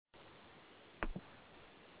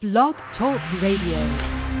Blog Talk Radio.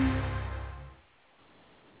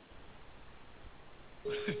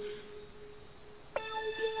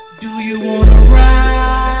 Do you wanna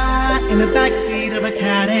ride in the backseat of a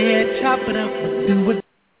caddy, chop it up, do it?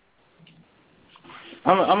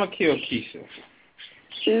 I'm gonna kill Keisha.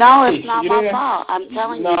 No, it's not my fault. I'm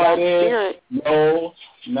telling you, that spirit.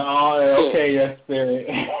 No, okay, yes, spirit.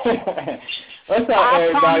 What's up,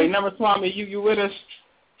 everybody? Number Swami, you with us?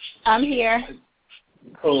 I'm here.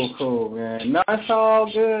 Cool, man. No, it's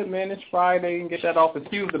all good, man. It's Friday. You can get that off.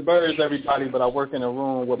 Excuse the birds, everybody, but I work in a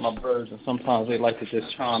room with my birds, and sometimes they like to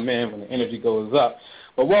just chime in when the energy goes up.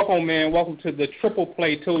 But welcome, man. Welcome to the Triple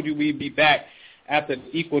Play. Told you we'd be back after the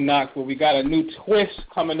equinox, where we got a new twist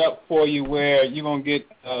coming up for you, where you're going to get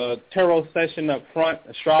a tarot session up front,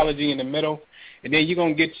 astrology in the middle, and then you're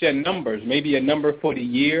going to get your numbers, maybe a number for the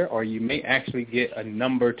year, or you may actually get a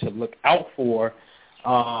number to look out for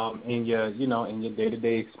in your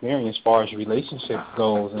day-to-day experience as far as relationship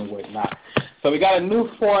goes and whatnot. So we got a new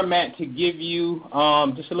format to give you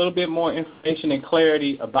just a little bit more information and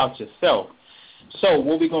clarity about yourself. So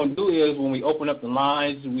what we're going to do is when we open up the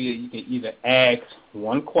lines, you can either ask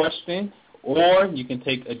one question or you can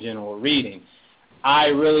take a general reading. I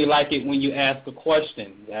really like it when you ask a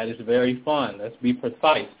question. That is very fun. Let's be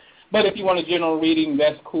precise. But if you want a general reading,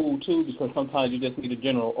 that's cool too, because sometimes you just need a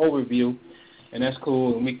general overview, and that's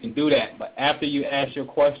cool, and we can do that. But after you ask your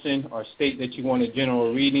question or state that you want a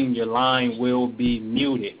general reading, your line will be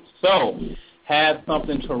muted. So have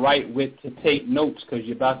something to write with to take notes, because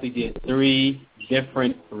you're about to get 3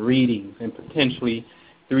 different readings and potentially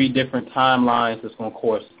 3 different timelines that's going to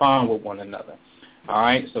correspond with one another. All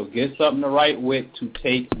right, so get something to write with to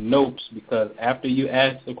take notes, because after you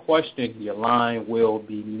ask the question, your line will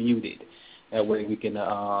be muted. That way we can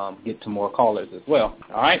get to more callers as well.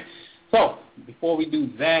 All right, so before we do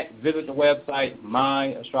that, visit the website,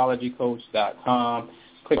 myastrologycoach.com.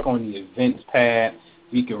 Click on the events tab.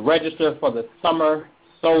 You can register for the summer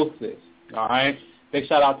solstice. All right. Big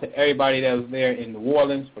shout out to everybody that was there in New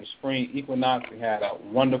Orleans for the spring equinox. We had a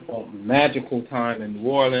wonderful, magical time in New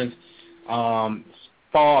Orleans. The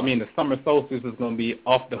summer solstice is going to be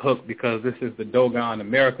off the hook, because this is the Dogon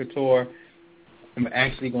America tour. I'm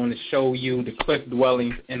actually going to show you the cliff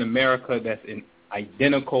dwellings in America that's in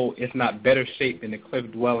identical, if not better shape than the cliff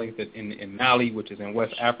dwellings that's in Mali, which is in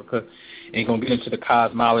West Africa, and going to get into the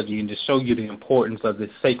cosmology and just show you the importance of this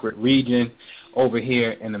sacred region over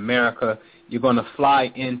here in America. You're going to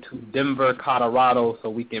fly into Denver, Colorado, so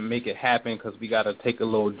we can make it happen, because we got to take a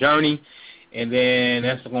little journey. And then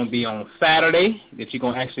that's going to be on Saturday that you're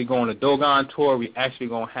going to actually go on a Dogon tour. We're actually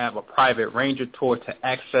going to have a private ranger tour to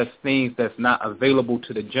access things that's not available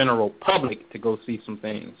to the general public to go see some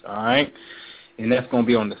things, all right? And that's going to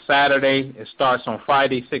be on the Saturday. It starts on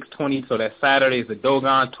Friday, 6/20, so that Saturday is the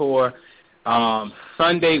Dogon tour.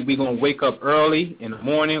 Sunday, we're going to wake up early in the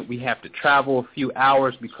morning. We have to travel a few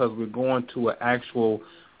hours because we're going to an actual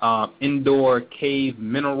indoor cave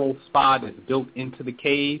mineral spa that's built into the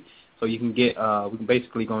cave. So you can get, we're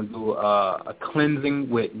basically going to do a cleansing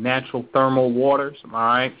with natural thermal waters, all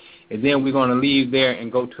right? And then we're going to leave there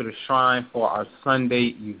and go to the shrine for our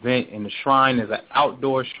Sunday event. And the shrine is an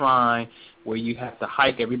outdoor shrine where you have to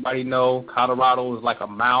hike. Everybody know Colorado is like a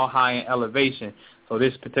mile high in elevation. So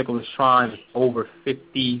this particular shrine is over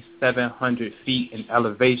 5,700 feet in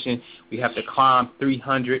elevation. We have to climb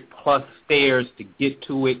 300-plus stairs to get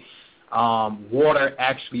to it. Water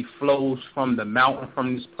actually flows from the mountain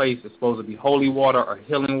from this place. It's supposed to be holy water or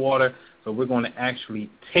healing water. So we're going to actually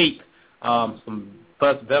take some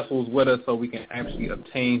vessels with us so we can actually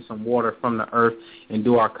obtain some water from the earth and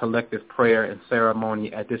do our collective prayer and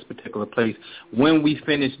ceremony at this particular place. When we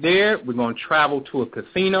finish there, we're going to travel to a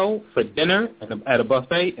casino for dinner at a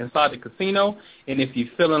buffet inside the casino. And if you're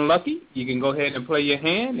feeling lucky, you can go ahead and play your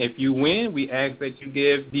hand. If you win, we ask that you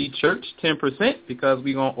give the church 10%, because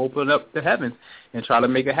we're going to open up the heavens and try to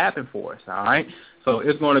make it happen for us, all right? So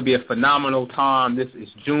it's going to be a phenomenal time. This is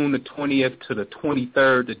June the 20th to the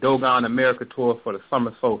 23rd, the Dogon America tour for the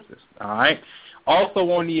summer solstice, all right?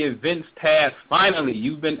 Also on the events tab, finally,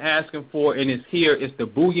 you've been asking for, and it's here, it's the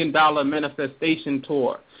Billion Dollar Manifestation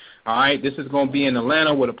Tour, all right? This is going to be in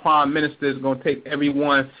Atlanta, where the Prime Minister is going to take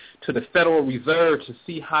everyone to the Federal Reserve to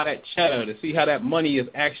see how that cheddar, to see how that money is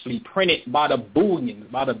actually printed by the billions,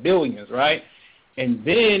 right? And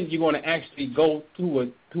then you're going to actually go to a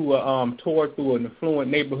tour through an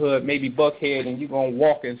affluent neighborhood, maybe Buckhead, and you're going to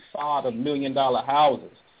walk inside of $1 million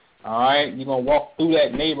houses. All right? You're going to walk through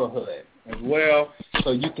that neighborhood as well,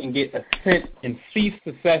 so you can get a sense and see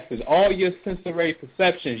successes. All your sensory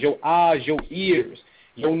perceptions, your eyes, your ears,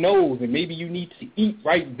 your nose, and maybe you need to eat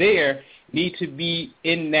right there need to be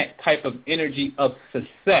in that type of energy of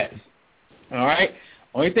success. All right?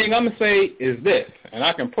 Only thing I'm going to say is this, and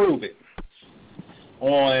I can prove it.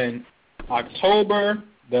 On October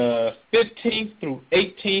the 15th through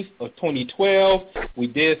 18th of 2012, we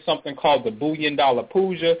did something called the $1 Billion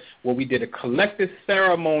Puja, where we did a collective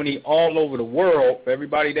ceremony all over the world for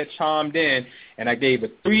everybody that chimed in, and I gave a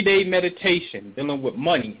 3-day meditation dealing with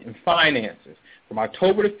money and finances from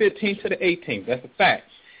October the 15th to the 18th. That's a fact.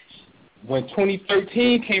 When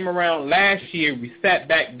 2013 came around last year, we sat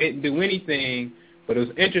back, didn't do anything, but it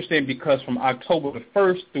was interesting because from October the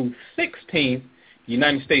 1st through 16th, the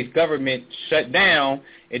United States government shut down,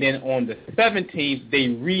 and then on the 17th, they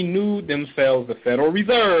renewed themselves, the Federal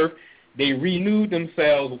Reserve, they renewed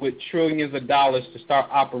themselves with trillions of dollars to start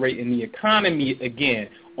operating the economy again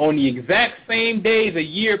on the exact same days a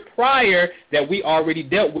year prior that we already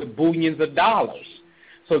dealt with billions of dollars.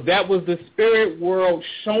 So that was the spirit world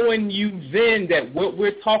showing you then that what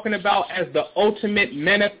we're talking about as the ultimate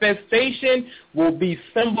manifestation will be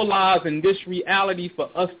symbolized in this reality for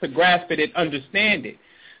us to grasp it and understand it.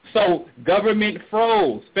 So government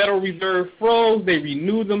froze, Federal Reserve froze, they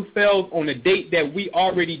renewed themselves on a date that we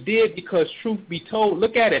already did because truth be told,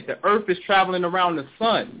 look at it, the earth is traveling around the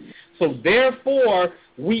sun. So therefore,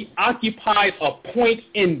 we occupied a point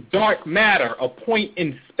in dark matter, a point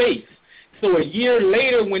in space. So a year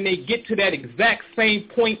later, when they get to that exact same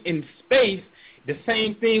point in space, the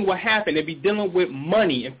same thing will happen. They'll be dealing with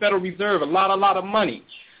money and Federal Reserve, a lot of money.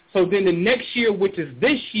 So then the next year, which is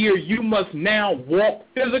this year, you must now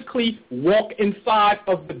physically walk inside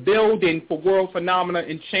of the building for world phenomena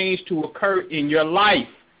and change to occur in your life.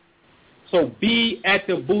 So be at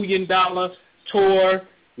the $1 Billion Tour.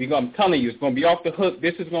 I'm telling you, it's going to be off the hook.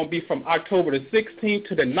 This is going to be from October the 16th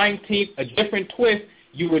to the 19th, a different twist.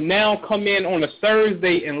 You would now come in on a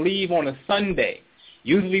Thursday and leave on a Sunday.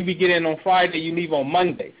 Usually we get in on Friday, you leave on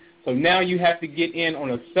Monday. So now you have to get in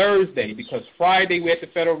on a Thursday because Friday we're at the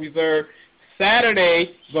Federal Reserve.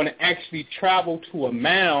 Saturday, you're going to actually travel to a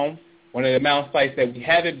mound, one of the mound sites that we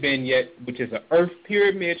haven't been yet, which is an earth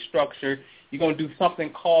pyramid structure. You're going to do something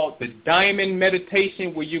called the diamond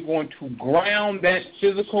meditation where you're going to ground that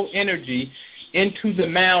physical energy into the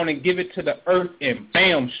mound and give it to the earth and,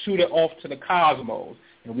 bam, shoot it off to the cosmos.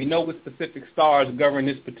 And we know what specific stars govern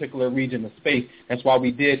this particular region of space. That's why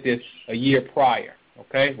we did this a year prior,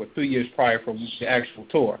 okay, or 2 years prior from the actual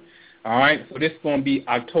tour. All right, so this is going to be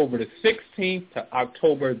October the 16th to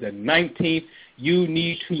October the 19th. You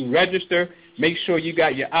need to register. Make sure you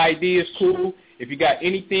got your IDs cool. If you got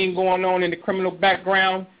anything going on in the criminal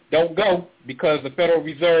background, don't go because the Federal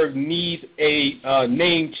Reserve needs a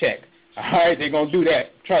name check. All right, they're gonna do that.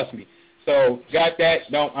 Trust me. So got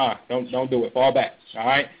that? Don't do it. Fall back. All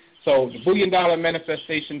right. So the $1 Billion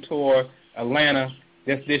Manifestation Tour, Atlanta,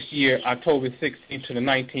 this year, October 16th to the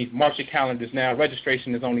 19th. Mark your calendars now.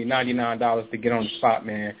 Registration is only $99 to get on the spot,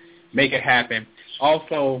 man. Make it happen.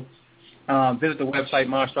 Also, visit the website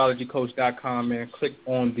myastrologycoach.com, man. Click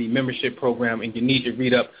on the membership program, and you need to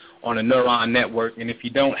read up on the Neuron Network. And if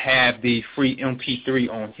you don't have the free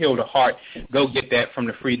MP3 on Heal the Heart, go get that from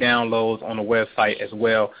the free downloads on the website as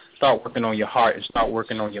well. Start working on your heart and start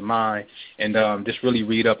working on your mind. And just really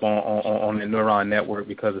read up on the Neuron Network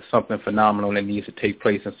because it's something phenomenal that needs to take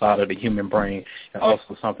place inside of the human brain and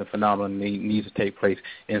also something phenomenal that needs to take place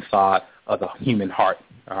inside of the human heart.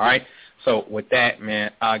 All right? So with that,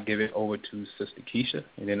 man, I'll give it over to Sister Keisha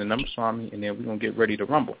and then the Number Swami, and then we're going to get ready to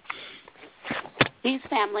rumble. Peace,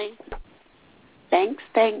 family. Thanks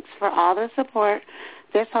for all the support.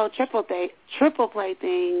 This whole triple play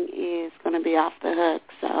thing is going to be off the hook.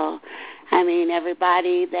 So, I mean,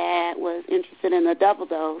 everybody that was interested in the double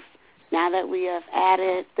dose, now that we have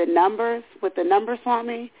added the numbers with the Number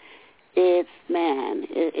Swami, it's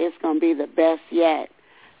going to be the best yet.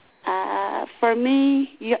 For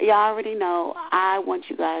me, you already know, I want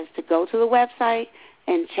you guys to go to the website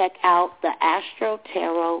and check out the Astro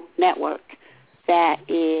Tarot Network. That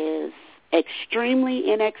is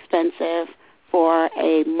extremely inexpensive for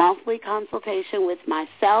a monthly consultation with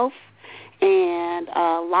myself and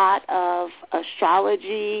a lot of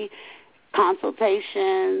astrology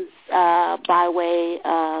consultations by way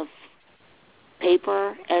of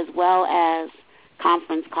paper as well as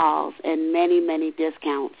conference calls and many, many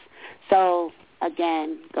discounts. So,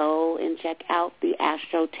 again, go and check out the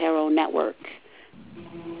Astro Tarot Network.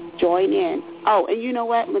 Join in. Oh, and you know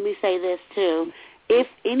what? Let me say this, too. If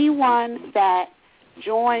anyone that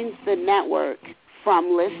joins the network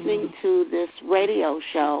from listening to this radio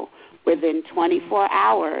show within 24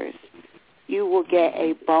 hours, you will get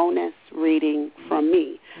a bonus reading from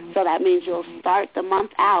me. So that means you'll start the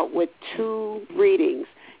month out with 2 readings.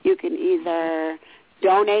 You can either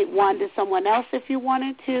donate one to someone else if you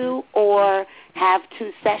wanted to, or have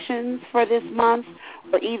 2 sessions for this month,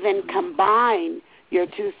 or even combine your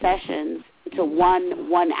 2 sessions to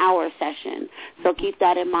one-hour session. So keep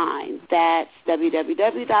that in mind. That's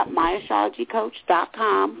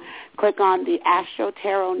www.myastrologycoach.com. Click on the Astro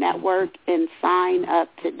Tarot Network and sign up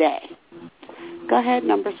today. Go ahead,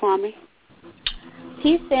 Number Swami.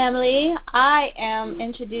 Peace, family. I am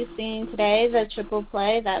introducing today the triple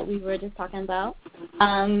play that we were just talking about.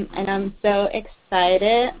 And I'm so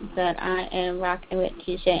excited that I am rocking with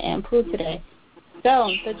Keisha and Pooh today. So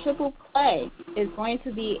the triple play is going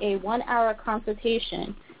to be a 1-hour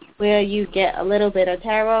consultation where you get a little bit of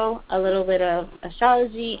tarot, a little bit of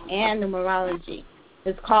astrology, and numerology.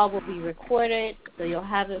 This call will be recorded, so you'll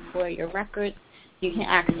have it for your records. You can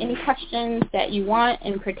ask any questions that you want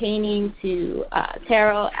in pertaining to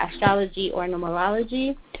tarot, astrology, or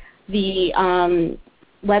numerology. The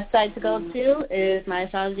website to go to is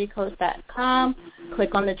myastrologycoach.com.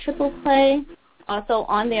 Click on the triple play. Also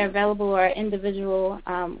on there available are individual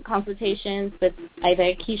consultations with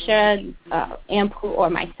either Keisha, Ampu,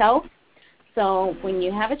 or myself. So when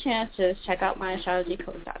you have a chance, just check out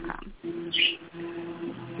myastrologycoach.com.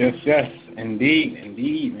 Yes,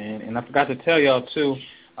 indeed, man. And I forgot to tell y'all, too,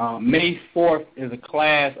 May 4th is a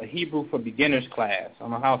class, a Hebrew for Beginners class. I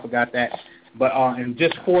don't know how I forgot that. But in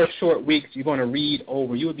just 4 short weeks, you're going to read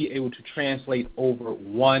over, you will be able to translate over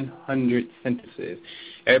 100 sentences.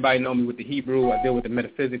 Everybody know me with the Hebrew. I deal with the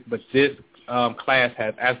metaphysics, but this class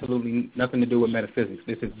has absolutely nothing to do with metaphysics.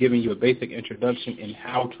 This is giving you a basic introduction in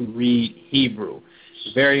how to read Hebrew.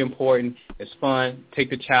 It's very important. It's fun. Take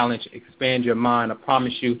the challenge. Expand your mind. I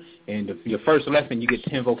promise you. And for your first lesson, you get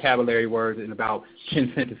 10 vocabulary words and about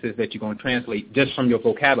 10 sentences that you're going to translate just from your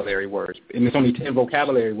vocabulary words. And it's only 10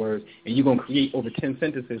 vocabulary words, and you're going to create over 10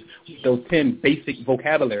 sentences with those 10 basic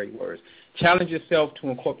vocabulary words. Challenge yourself to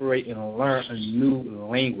incorporate and learn a new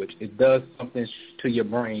language. It does something to your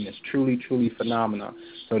brain. It's truly, truly phenomenal.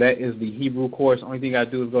 So that is the Hebrew course. Only thing I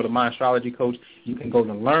do is go to My Astrology Coach. You can go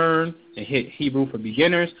to Learn and hit Hebrew for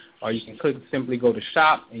Beginners, or you can simply go to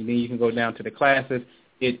Shop, and then you can go down to the classes.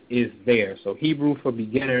 It is there. So Hebrew for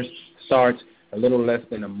Beginners starts a little less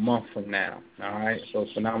than a month from now. All right? So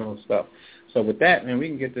it's phenomenal stuff. So with that, man, we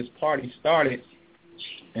can get this party started.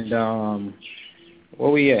 And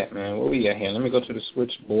where we at, man? Where we at here? Let me go to the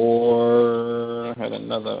switchboard. I had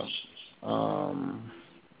another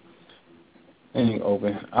thing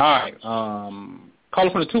open. All right.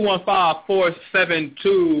 Caller from the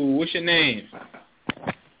 215-472. What's your name?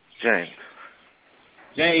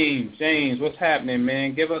 James, what's happening,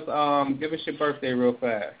 man? Give us your birthday real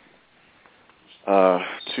fast.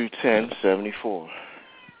 2/10/74.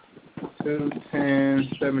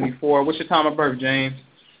 2/10/74. What's your time of birth, James?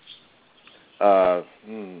 Time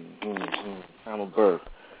of birth.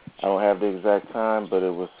 I don't have the exact time, but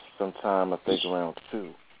it was sometime, I think, around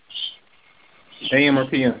 2. AM or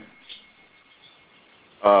PM?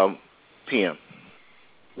 PM.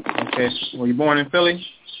 Okay. Were you born in Philly?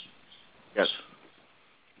 Yes.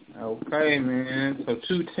 Okay, man. So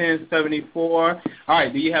 2/10/74. All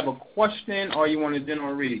right. Do you have a question, or you want a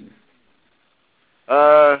general reading?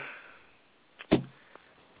 I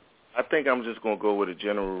think I'm just going to go with a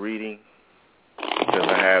general reading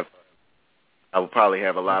because I will probably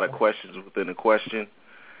have a lot of questions within the question.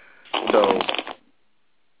 So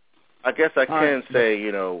I guess I can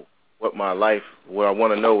say, what I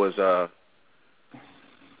want to know is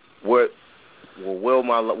where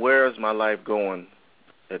is my life going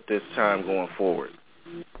at this time going forward?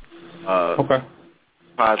 Okay.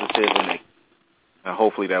 Positive and negative. Now,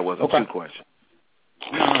 hopefully that wasn't too question.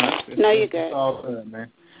 No, you're good. It's all good,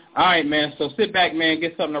 man. All right, man. So sit back, man,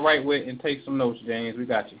 get something to write with, and take some notes, James. We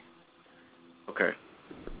got you. Okay.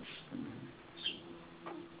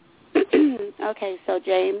 Okay, so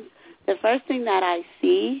James, the first thing that I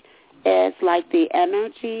see is like the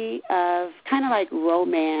energy of kind of like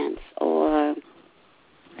romance or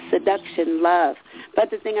seduction, love. But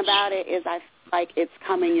the thing about it is I feel like it's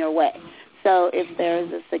coming your way. So if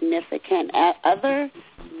there's a significant other,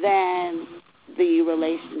 then the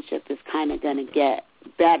relationship is kind of going to get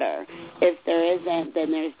better. If there isn't,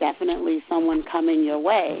 then there's definitely someone coming your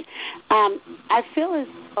way. I feel as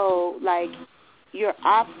though, like, your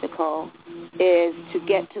obstacle is to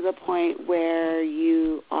get to the point where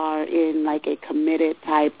you are in, like, a committed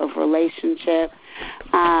type of relationship.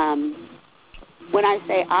 When I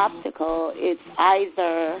say obstacle, it's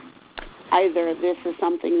either this is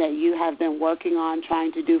something that you have been working on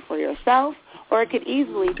trying to do for yourself, or it could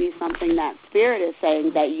easily be something that Spirit is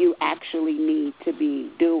saying that you actually need to be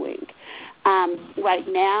doing. Right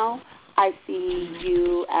now, I see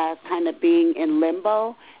you as kind of being in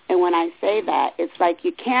limbo. And when I say that, it's like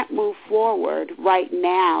you can't move forward right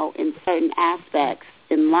now in certain aspects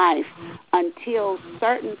in life until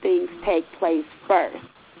certain things take place first.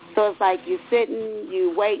 So it's like you sitting,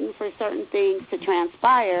 you waiting for certain things to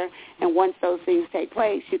transpire, and once those things take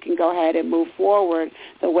place, you can go ahead and move forward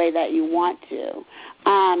the way that you want to.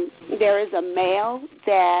 There is a male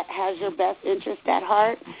that has your best interest at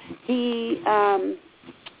heart. He's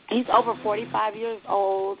over 45 years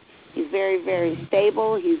old. He's very, very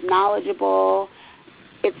stable. He's knowledgeable.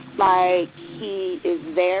 It's like he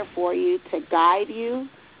is there for you to guide you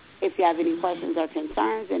if you have any questions or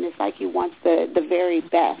concerns, and it's like he wants the very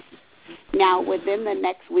best. Now, within the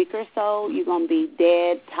next week or so, you're going to be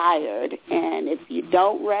dead tired, and if you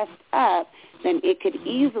don't rest up, then it could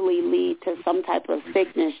easily lead to some type of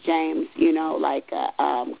sickness, James, like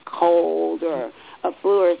a cold or a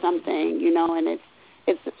flu or something, and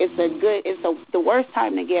the worst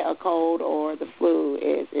time to get a cold or the flu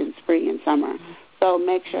is in spring and summer. So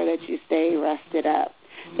make sure that you stay rested up.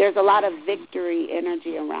 There's a lot of victory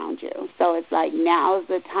energy around you. So it's like now is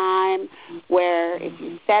the time where if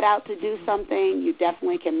you set out to do something, you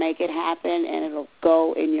definitely can make it happen and it'll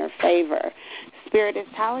go in your favor. Spirit is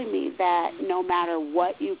telling me that no matter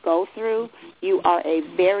what you go through, you are a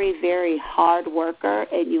very, very hard worker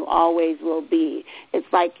and you always will be. It's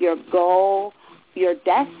like your goal, your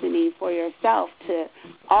destiny for yourself to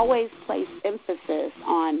always place emphasis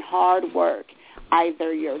on hard work.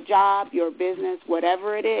 Either your job, your business,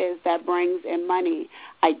 whatever it is that brings in money,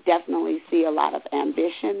 I definitely see a lot of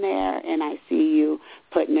ambition there, and I see you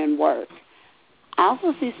putting in work. I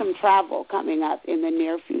also see some travel coming up in the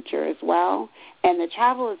near future as well, and the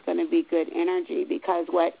travel is going to be good energy because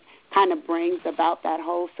what kind of brings about that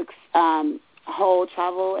whole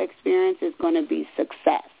travel experience is going to be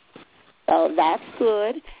success. So that's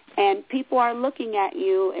good, and people are looking at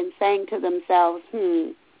you and saying to themselves,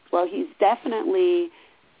 well, he's definitely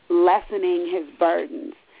lessening his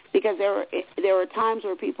burdens, because there were times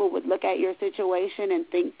where people would look at your situation and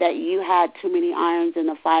think that you had too many irons in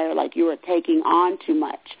the fire, like you were taking on too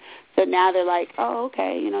much. So now they're like, oh,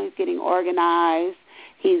 okay, he's getting organized.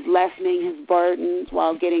 He's lessening his burdens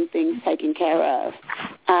while getting things taken care of.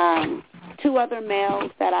 Two other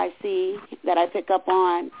males that I see, that I pick up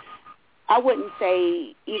on, I wouldn't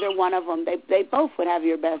say either one of them. They both would have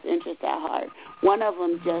your best interest at heart. One of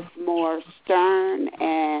them just more stern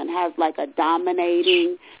and has like a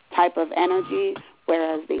dominating type of energy,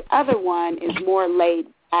 whereas the other one is more laid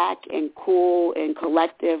back and cool and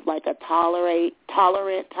collective, like a tolerant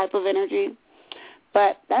type of energy.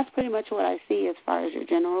 But that's pretty much what I see as far as your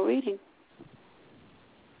general reading.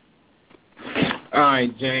 All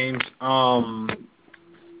right, James.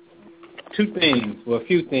 A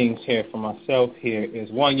few things here for myself here is,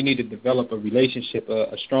 one, you need to develop a relationship,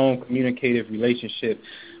 a strong communicative relationship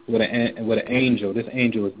with an angel. This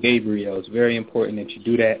angel is Gabriel. It's very important that you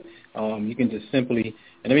do that. You can just simply,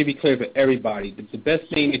 and let me be clear for everybody, the best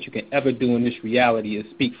thing that you can ever do in this reality is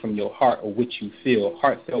speak from your heart or what you feel.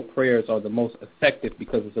 Heartfelt prayers are the most effective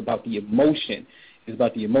because it's about the emotion. It's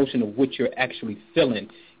about the emotion of what you're actually feeling.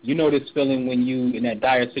 You know this feeling when you in that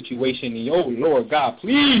dire situation and oh, Lord God,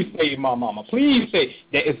 please save my mama. Please say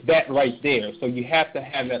that it's that right there. So you have to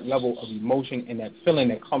have that level of emotion and that feeling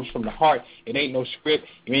that comes from the heart. It ain't no script.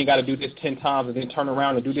 You ain't got to do this 10 times and then turn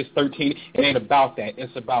around and do this 13. It ain't about that.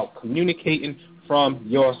 It's about communicating from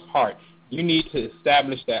your heart. You need to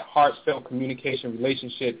establish that heartfelt communication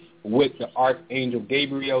relationship with the Archangel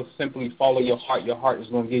Gabriel. Simply follow your heart. Your heart is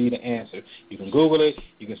going to give you the answer. You can Google it.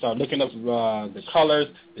 You can start looking up the colors,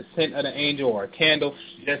 the scent of the angel, or a candle.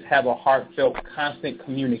 Just have a heartfelt, constant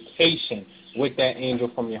communication with that angel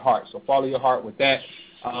from your heart. So follow your heart with that.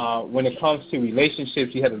 When it comes to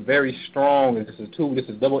relationships, you have a very strong, and this is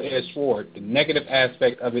double-edged sword. The negative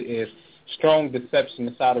aspect of it is strong deception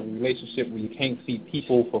inside of a relationship where you can't see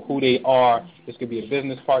people for who they are. This could be a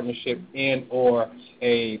business partnership and or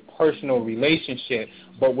a personal relationship.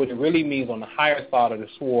 But what it really means on the higher side of the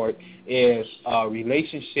sword is a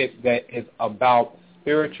relationship that is about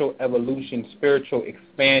spiritual evolution, spiritual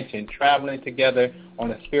expansion, traveling together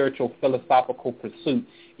on a spiritual philosophical pursuit.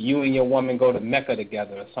 You and your woman go to Mecca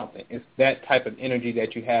together or something. It's that type of energy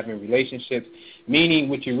that you have in relationships, meaning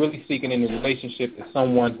what you're really seeking in a relationship is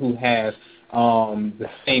someone who has the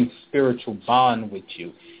same spiritual bond with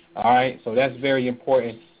you. All right, so that's very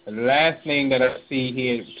important. The last thing that I see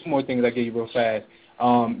here, two more things I'll give you real fast.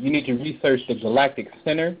 You need to research the galactic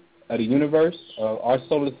center of the universe. Our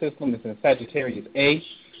solar system is in Sagittarius A.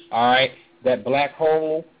 All right, that black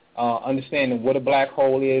hole. Understanding what a black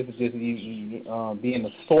hole is just being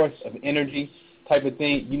the source of energy. type of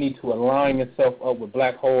thing, you need to align yourself up with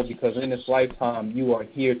black hole, because in this lifetime you are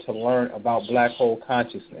here to learn about black hole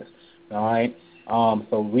consciousness. All right?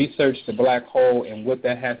 So research the black hole and what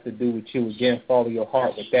that has to do with you. Again, follow your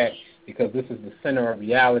heart with that, because this is the center of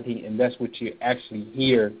reality, and that's what you're actually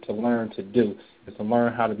here to learn to do, is to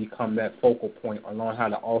learn how to become that focal point, or learn how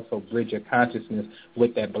to also bridge your consciousness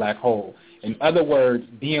with that black hole. In other words,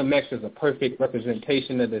 DMX is a perfect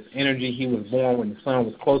representation of this energy. He was born when the sun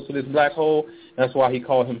was close to this black hole. That's why he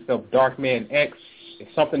called himself Dark Man X.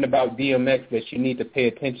 It's something about DMX that you need to pay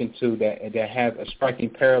attention to that has a striking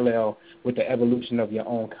parallel with the evolution of your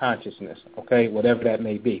own consciousness, okay, whatever that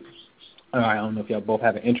may be. I don't know if y'all both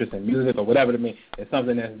have an interest in music or whatever it means. It's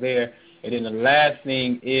something that's there. And then the last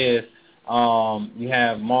thing is you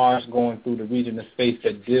have Mars going through the region of space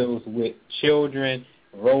that deals with children,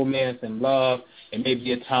 romance, and love. It may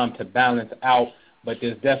be a time to balance out, but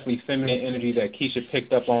there's definitely feminine energy that Keisha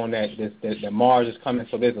picked up on, that Mars is coming.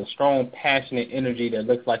 So there's a strong, passionate energy that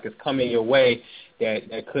looks like it's coming your way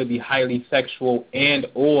that could be highly sexual, and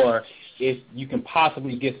or if you can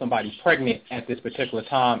possibly get somebody pregnant at this particular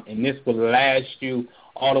time, and this will last you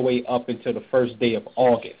all the way up until the first day of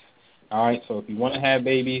August. All right, so if you want to have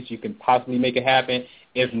babies, you can possibly make it happen.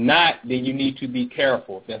 If not, then you need to be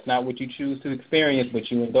careful. If that's not what you choose to experience,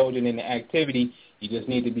 but you indulge in the activity, you just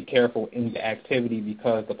need to be careful in the activity,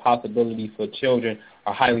 because the possibility for children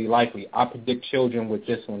are highly likely. I predict children with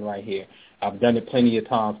this one right here. I've done it plenty of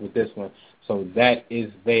times with this one, so that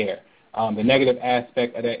is there. The negative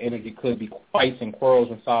aspect of that energy could be fights and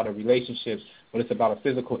quarrels inside of relationships, but it's about a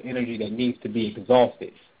physical energy that needs to be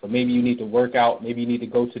exhausted. So maybe you need to work out, maybe you need to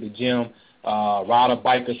go to the gym, ride a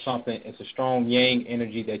bike or something. It's a strong yang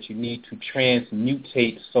energy that you need to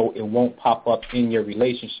transmutate so it won't pop up in your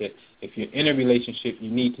relationship. If you're in a relationship, you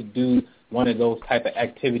need to do one of those type of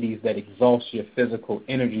activities that exhausts your physical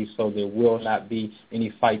energy so there will not be any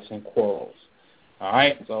fights and quarrels. All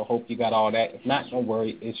right, so I hope you got all that. If not, don't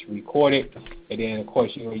worry, it's recorded. And then, of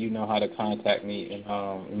course, you know how to contact me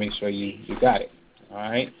and make sure you got it. All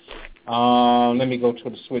right. Let me go to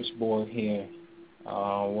the switchboard here.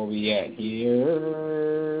 Where we at here?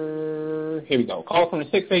 Here we go. Call from the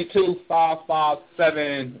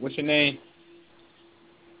 682-557. What's your name?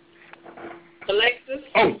 Alexis.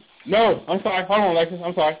 Oh, no. I'm sorry. Hold on, Alexis.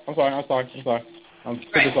 I'm sorry. I'm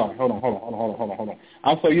super sorry. Hold on.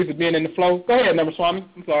 I'm so used to being in the flow. Go ahead, Number Swami.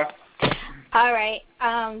 I'm sorry. All right.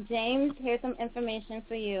 James, here's some information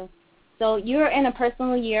for you. So you're in a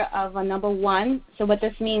personal year of a number 1. So what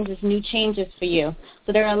this means is new changes for you.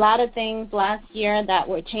 So there are a lot of things last year that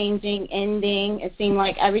were changing, ending. It seemed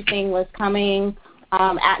like everything was coming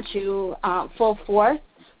at you full force.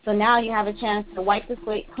 So now you have a chance to wipe the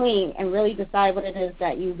slate clean and really decide what it is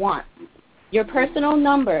that you want. Your personal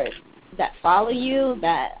numbers that follow you,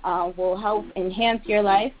 that will help enhance your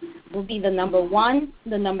life, will be the number 1,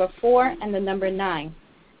 the number 4, and the number 9.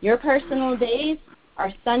 Your personal days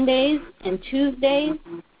are Sundays and Tuesdays.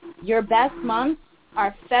 Your best months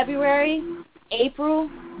are February, April,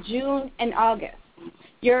 June, and August.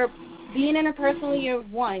 You're being in a personal year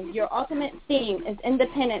of 1, your ultimate theme is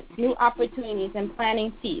independence, new opportunities, and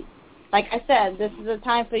planting seeds. Like I said, this is a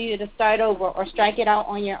time for you to start over or strike it out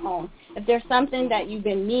on your own. If there's something that you've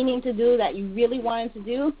been meaning to do, that you really wanted to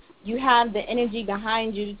do, you have the energy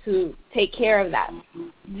behind you to take care of that.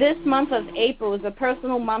 This month of April is a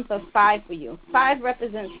personal month of 5 for you. 5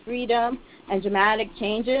 represents freedom and dramatic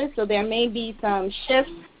changes, so there may be some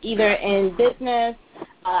shifts either in business,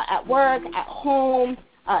 at work, at home,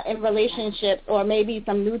 in relationships, or maybe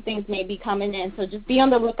some new things may be coming in. So just be on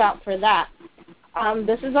the lookout for that.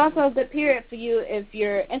 This is also a good period for you if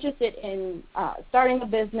you're interested in starting a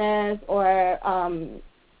business or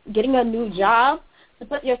getting a new job, to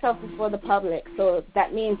put yourself before the public. So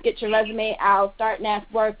that means get your resume out, start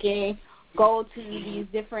networking, go to these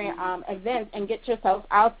different events and get yourself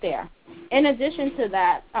out there. In addition to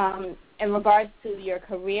that, in regards to your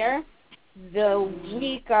career, the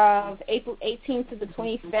week of April 18th to the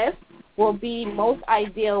 25th will be most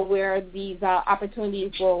ideal, where these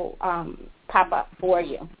opportunities will pop up for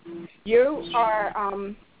you. You are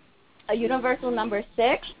a universal number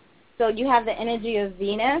 6, so you have the energy of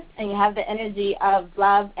Venus, and you have the energy of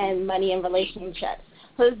love and money and relationships.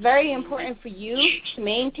 So it's very important for you to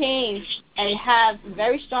maintain and have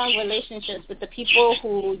very strong relationships with the people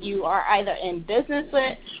who you are either in business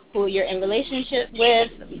with, who you're in relationship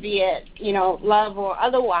with, be it, love or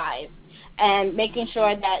otherwise, and making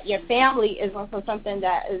sure that your family is also something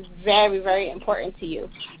that is very, very important to you.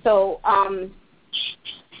 So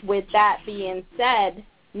with that being said,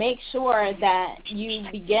 make sure that you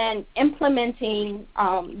begin implementing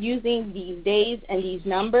using these days and these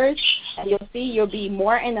numbers, and you'll see you'll be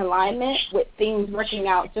more in alignment with things working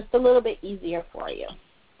out just a little bit easier for you.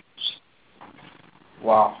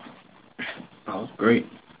 Wow. That was great.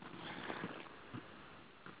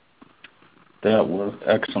 That was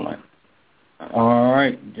excellent. All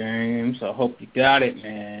right, James. I hope you got it,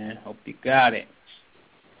 man. Hope you got it.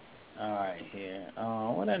 All right, here.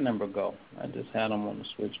 Where'd that number go? I just had them on the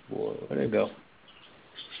switchboard. Where'd it go?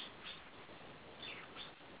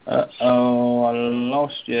 Uh-oh, I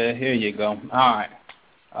lost you. Here you go. All right.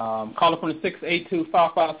 Caller from the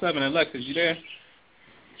 682-557. Alexis, you there?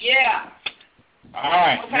 Yeah. All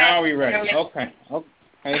right, okay. Now we ready. Okay.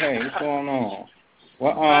 Hey, what's going on?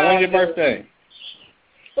 When's your birthday?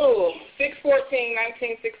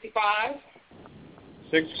 6/14/1965.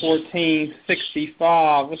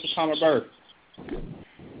 6/14/65. What's the time of birth?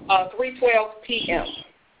 3:12 p.m.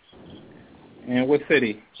 And what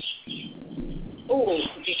city?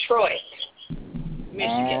 Detroit, Michigan.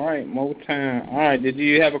 All right, Motown. All right, did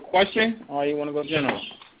you have a question, or you want to go general?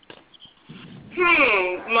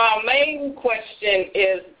 My main question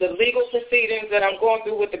is the legal proceedings that I'm going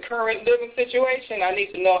through with the current living situation. I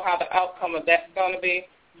need to know how the outcome of that's going to be,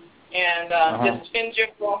 and just in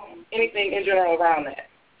general, anything in general around that.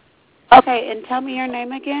 Okay, and tell me your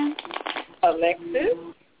name again. Alexis.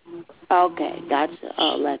 Okay, gotcha.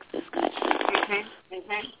 Oh, Alexis, gotcha.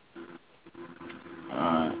 All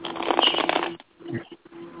right.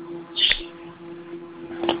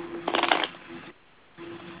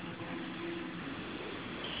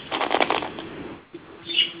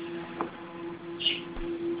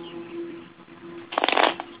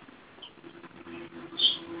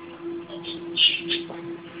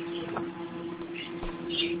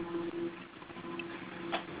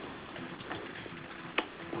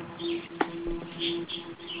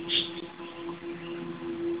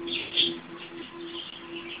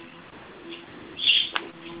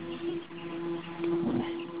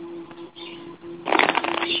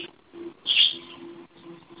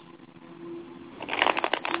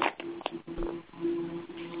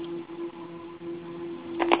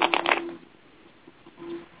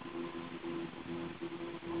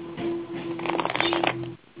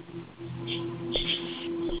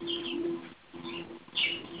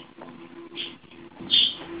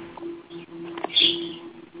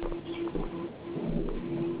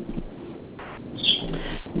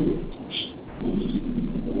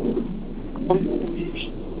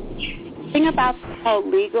 thing about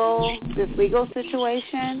this legal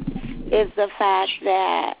situation is the fact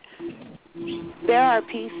that there are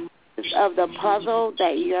pieces of the puzzle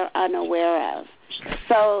that you're unaware of.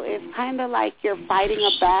 So it's kind of like you're fighting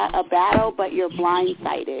a battle, but you're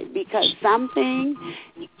blindsided because something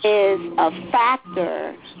is a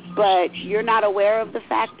factor, but you're not aware of the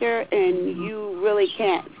factor, and you really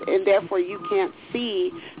can't, and therefore you can't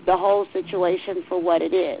see the whole situation for what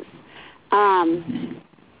it is.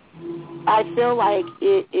 I feel like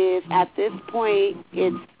it is at this point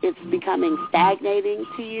it's becoming stagnating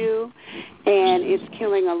to you, and it's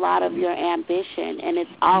killing a lot of your ambition, and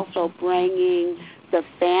it's also bringing the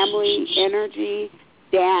family energy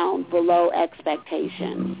down below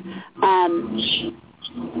expectations.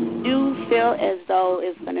 Do feel as though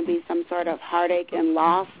it's going to be some sort of heartache and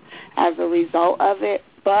loss as a result of it,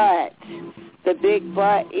 but the big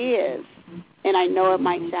but is, and I know it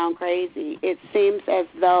might sound crazy, it seems as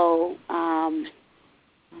though,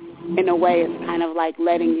 in a way, it's kind of like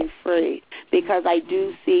letting you free, because I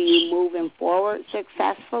do see you moving forward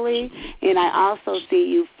successfully, and I also see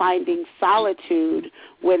you finding solitude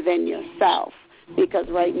within yourself, because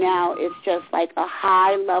right now it's just like a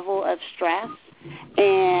high level of stress,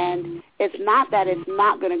 and it's not that it's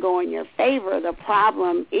not going to go in your favor. The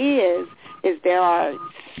problem is there are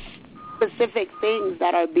specific things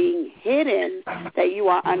that are being hidden that you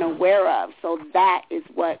are unaware of. So that is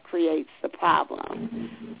what creates the problem.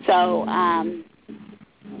 So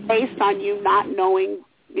based on you not knowing,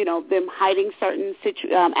 them hiding certain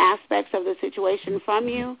aspects of the situation from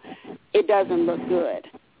you, it doesn't look good.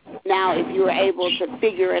 Now, if you were able to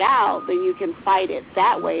figure it out, then you can fight it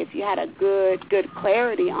that way if you had a good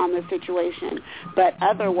clarity on the situation. But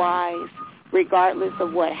otherwise, regardless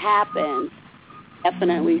of what happens,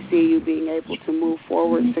 definitely see you being able to move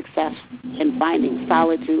forward successfully and finding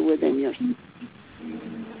solitude within yourself.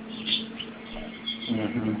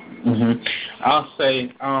 I'll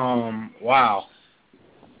say, wow,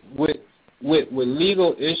 with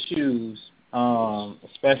legal issues,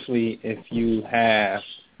 especially if you have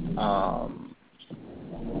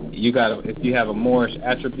if you have a Moorish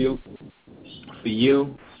attribute for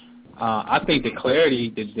you, I think the clarity,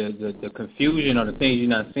 the confusion or the things you're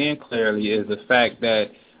not seeing clearly is the fact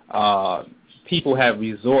that people have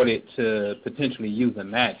resorted to potentially using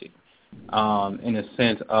magic in a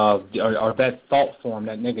sense of, or that thought form,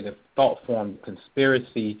 that negative thought form,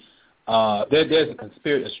 conspiracy. There's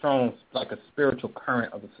a strong, like a spiritual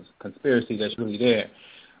current of a conspiracy that's really there.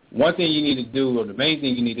 One thing you need to do, or the main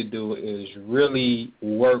thing you need to do, is really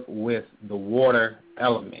work with the water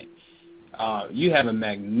element. You have a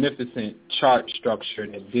magnificent chart structure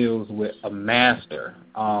that deals with a master,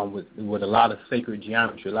 with a lot of sacred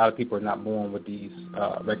geometry. A lot of people are not born with these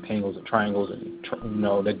rectangles and triangles, and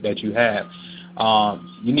that you have.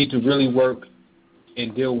 You need to really work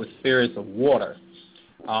and deal with spirits of water,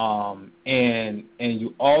 and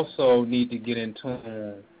you also need to get in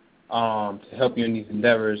tune to help you in these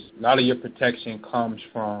endeavors. A lot of your protection comes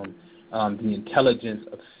from the intelligence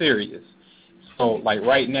of Sirius. So, like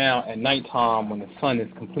right now at nighttime when the sun is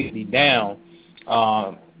completely down,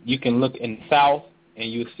 you can look in the south and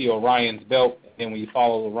you'll see Orion's belt. And then when you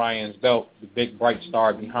follow Orion's belt, the big bright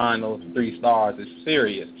star behind those 3 stars is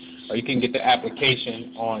Sirius. Or you can get the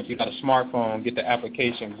application on, if you got a smartphone, get the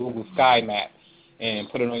application Google Sky Map and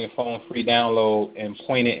put it on your phone, free download, and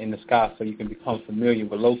point it in the sky so you can become familiar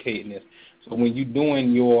with locating this. So when you're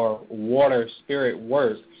doing your water spirit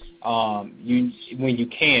work, when you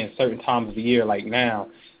can, certain times of the year like now,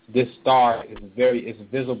 this star is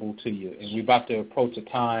visible to you, and we're about to approach a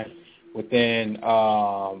time within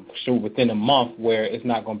a month where it's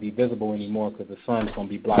not going to be visible anymore because the sun's going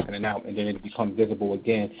to be blocking it out, and then it'll become visible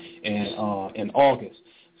again in August.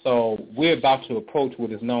 So we're about to approach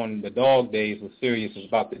what is known in the dog days, where Sirius is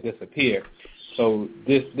about to disappear. So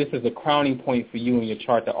this is a crowning point for you in your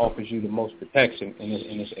chart that offers you the most protection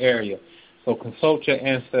in this area. So consult your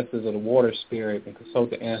ancestors of the water spirit and consult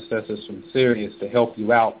the ancestors from Sirius to help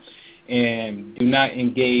you out. And do not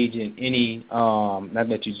engage in any, not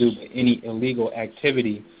that you do, but any illegal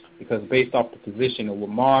activity, because based off the position of where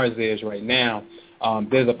Mars is right now,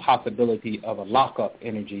 there's a possibility of a lockup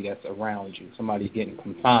energy that's around you, somebody getting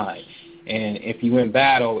confined. And if you in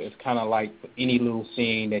battle, it's kind of like any little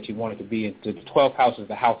scene that you want it to be. The 12th house is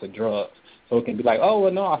the house of drugs. So it can be like, oh,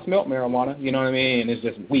 well, no, I smelled marijuana, you know what I mean, and it's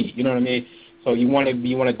just weed, you know what I mean? So you want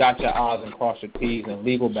to dot your I's and cross your T's in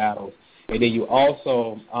legal battles. And then you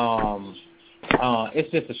also,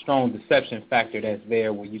 it's just a strong deception factor that's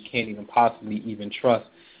there where you can't even possibly even trust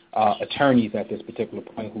attorneys at this particular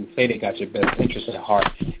point who say they got your best interest at heart.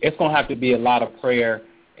 It's going to have to be a lot of prayer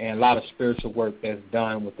and a lot of spiritual work that's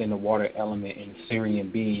done within the water element and Syrian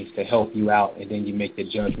beings to help you out, and then you make the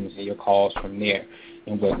judgments and your calls from there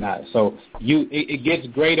and whatnot. So it gets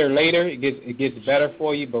greater later, it gets better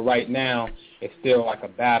for you, but right now it's still like a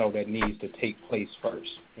battle that needs to take place first.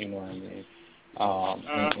 You know what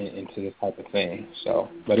I mean? Into this type of thing. So,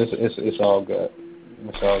 but it's all good.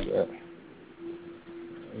 It's all good.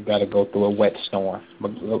 You got to go through a wet storm.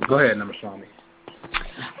 But go ahead, Namashwami.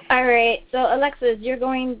 All right. So, Alexis, you're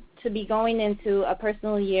going to be going into a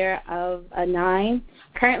personal year of a 9.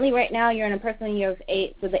 Currently, right now, you're in a personal year of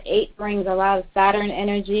 8. So the 8 brings a lot of Saturn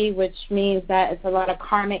energy, which means that it's a lot of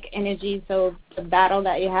karmic energy. So the battle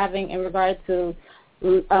that you're having in regard to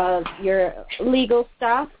your legal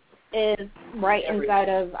stuff is right inside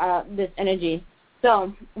of this energy.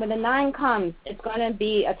 So when the 9 comes, it's going to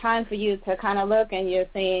be a time for you to kind of look, and you're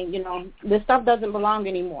saying, you know, this stuff doesn't belong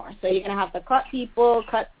anymore. So you're going to have to cut people,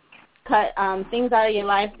 cut things out of your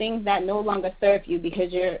life, things that no longer serve you,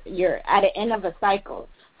 because you're at the end of a cycle.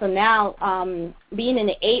 So now, being in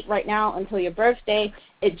the 8 right now until your birthday,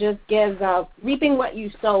 it just gives reaping what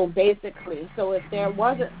you sow, basically. So if there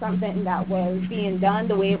wasn't something that was being done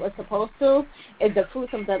the way it was supposed to, the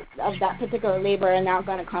fruits of that particular labor are now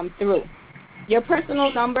going to come through. Your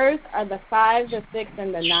personal numbers are the 5, the 6,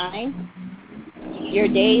 and the 9. Your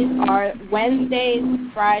days are Wednesdays,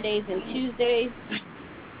 Fridays, and Tuesdays.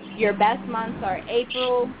 Your best months are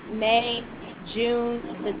April, May, June,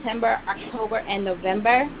 September, October, and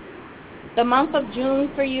November. The month of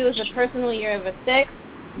June for you is a personal year of a 6.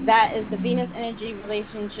 That is the Venus energy,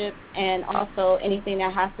 relationship, and also anything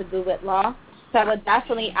that has to do with law. So I would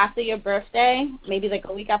definitely, after your birthday, maybe like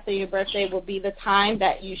a week after your birthday, will be the time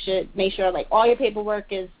that you should make sure like all your paperwork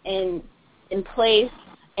is in place,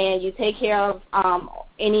 and you take care of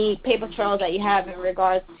any paper trails that you have in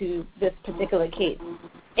regards to this particular case.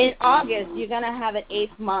 In August, you're going to have an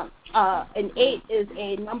 8th month. An 8 is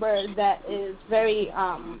a number that is very,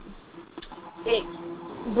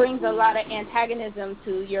 it brings a lot of antagonism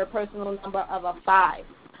to your personal number of a 5.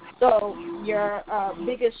 So your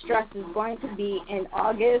biggest stress is going to be in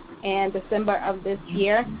August and December of this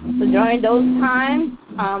year. So during those times,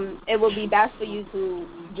 it will be best for you to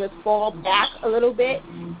just fall back a little bit.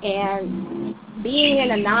 And being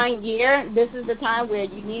in a 9 year, this is the time where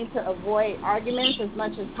you need to avoid arguments as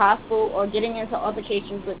much as possible or getting into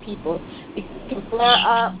altercations with people. It can flare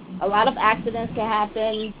up. A lot of accidents can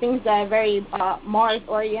happen, things that are very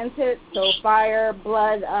Mars-oriented, so fire,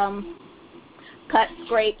 blood, cuts,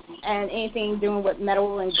 scrapes, and anything doing with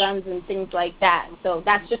metal and guns and things like that. So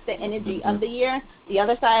that's just the energy of the year. The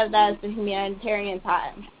other side of that is the humanitarian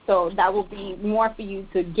time. So that will be more for you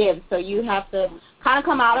to give. So you have to kind of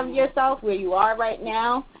come out of yourself where you are right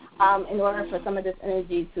now in order for some of this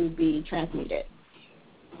energy to be transmuted.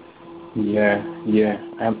 Yeah,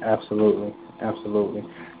 absolutely.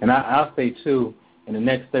 And I'll say, too, in the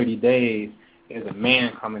next 30 days, there's a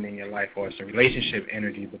man coming in your life, or it's a relationship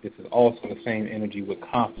energy, but this is also the same energy with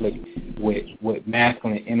conflict, with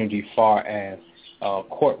masculine energy far as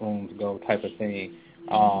courtrooms go type of thing.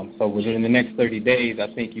 So within the next 30 days, I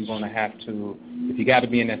think you're going to have to, if you got to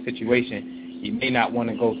be in that situation, you may not want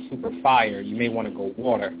to go super fire. You may want to go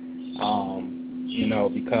water,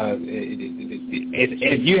 because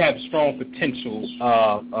if you have strong potential,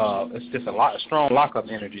 it's just a strong lockup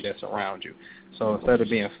energy that's around you. So instead of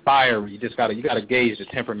being fiery, you got to gauge the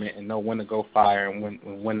temperament and know when to go fire and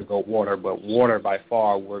when to go water. But water by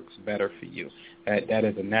far works better for you. That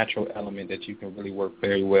is a natural element that you can really work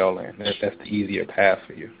very well in. That's the easier path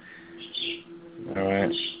for you. All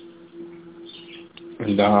right.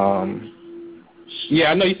 And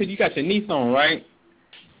I know you said you got your niece on, right?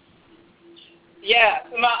 Yeah,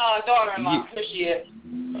 my daughter-in-law. Here she is.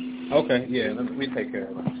 Okay, yeah, let me take care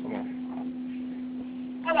of her. Come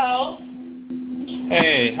on. Hello.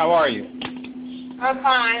 Hey, how are you? I'm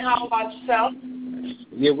fine. How about yourself?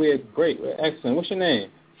 Yeah, we're great. We're excellent. What's your name?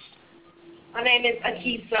 My name is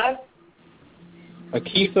Akisa.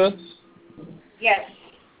 Akisa? Yes.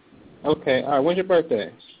 Okay, all right. When's your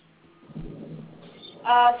birthday?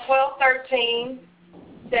 12/13/79.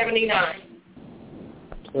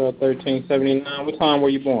 12/13/79. What time were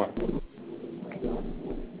you born?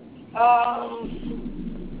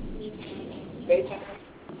 Daytime.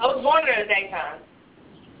 I was born in the daytime.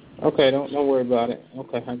 Okay, don't worry about it.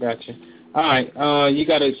 Okay, I got you. All right, you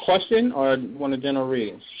got a question or want a general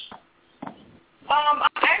reading? I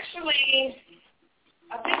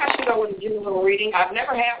think I should go with a general reading. I've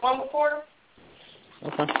never had one before.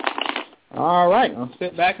 Okay. All right, I'll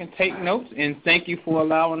sit back and take notes, and thank you for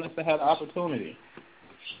allowing us to have the opportunity.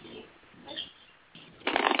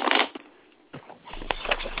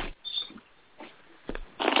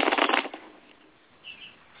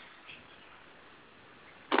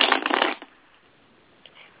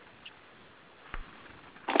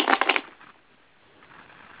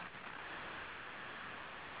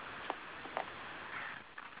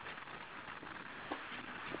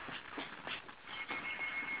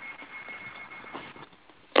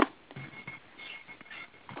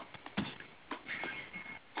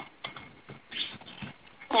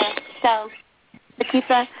 So,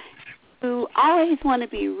 Akisa, you always want to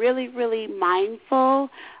be really, really mindful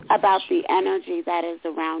about the energy that is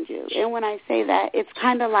around you. And when I say that, it's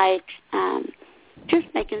kind of like just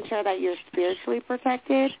making sure that you're spiritually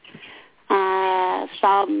protected.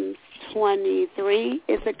 Psalms 23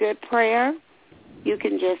 is a good prayer. You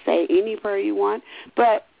can just say any prayer you want.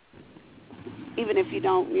 But even if you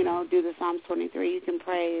don't, do the Psalms 23, you can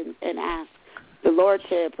pray and ask the Lord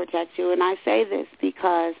to protect you. And I say this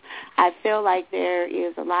because I feel like there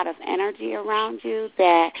is a lot of energy around you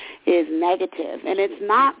that is negative. And it's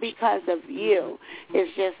not because of you.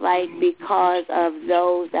 It's just like because of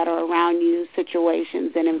those that are around you,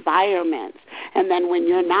 situations and environments. And then when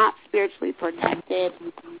you're not spiritually protected,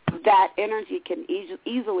 that energy can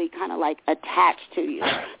easily kind of like attach to you.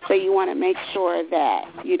 So you want to make sure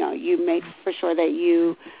that, you make for sure that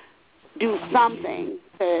you do something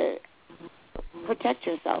to protect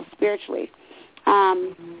yourself spiritually.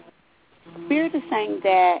 Spirit is saying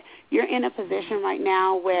that you're in a position right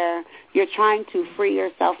now where you're trying to free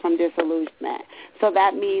yourself from disillusionment. So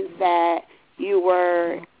that means that you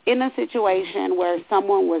were in a situation where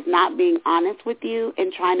someone was not being honest with you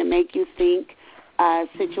and trying to make you think a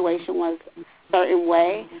situation was a certain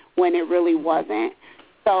way when it really wasn't.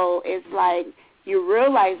 So it's like you're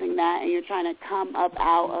realizing that and you're trying to come up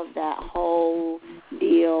out of that whole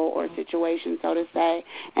deal or situation, so to say.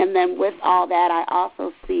 And then with all that, I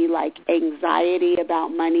also see like anxiety about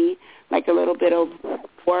money, like a little bit of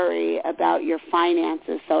worry about your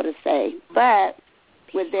finances, so to say. But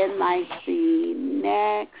within like the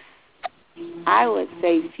next, I would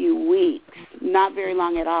say few weeks, not very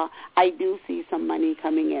long at all, I do see some money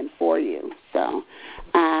coming in for you. So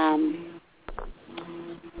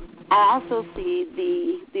I also see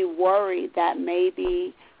the worry that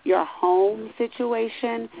maybe your home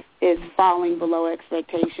situation is falling below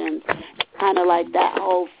expectations, kind of like that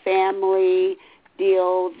whole family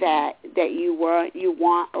deal that you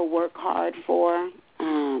want or work hard for,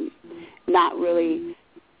 not really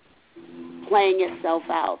playing itself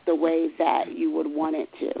out the way that you would want it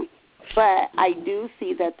to. But I do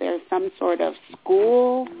see that there's some sort of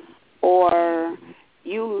school or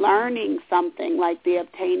you learning something, like the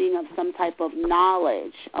obtaining of some type of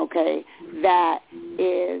knowledge, okay, that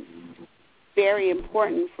is very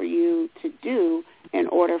important for you to do in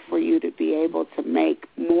order for you to be able to make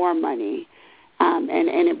more money, and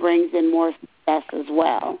it brings in more success as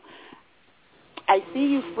well. I see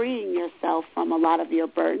you freeing yourself from a lot of your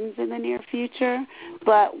burdens in the near future,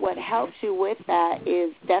 but what helps you with that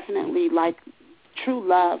is definitely like true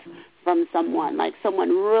love from someone, like someone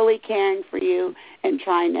really caring for you and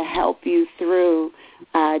trying to help you through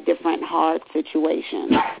different hard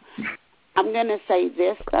situations. I'm going to say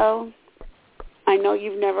this, though. I know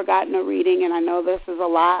you've never gotten a reading, and I know this is a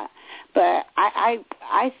lot, but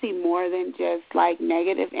I see more than just, like,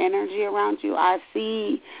 negative energy around you. I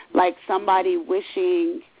see, like, somebody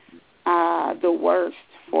wishing the worst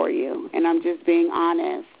for you, and I'm just being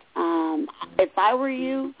honest. If I were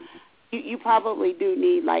you, you probably do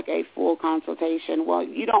need, like, a full consultation. Well,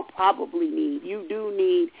 you don't probably need. You do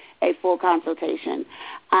need a full consultation.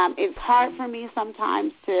 It's hard for me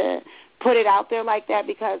sometimes to put it out there like that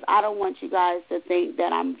because I don't want you guys to think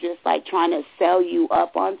that I'm just, like, trying to sell you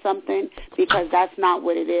up on something, because that's not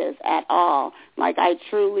what it is at all. Like, I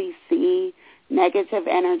truly see negative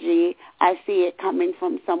energy. I see it coming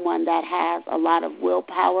from someone that has a lot of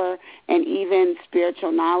willpower and even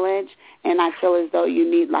spiritual knowledge, and I feel as though you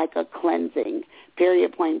need like a cleansing,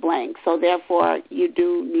 period, point blank. So therefore, you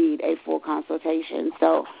do need a full consultation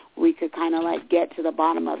so we could kind of like get to the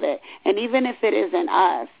bottom of it. And even if it isn't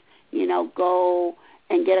us, you know, go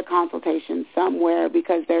and get a consultation somewhere,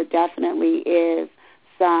 because there definitely is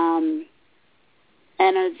some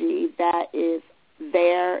energy that is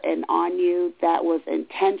there and on you that was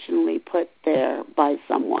intentionally put there by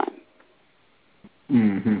someone.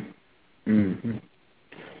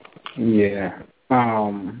 Yeah.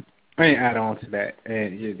 Let me add on to that,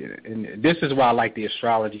 and this is why I like the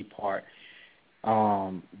astrology part,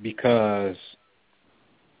 because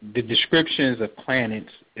the descriptions of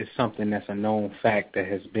planets is something that's a known fact that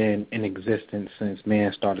has been in existence since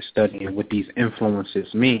man started studying what these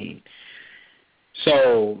influences mean.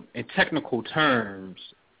 So, in technical terms,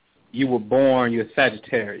 you were born, you're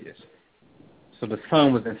Sagittarius. So the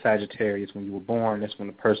sun was in Sagittarius when you were born. That's when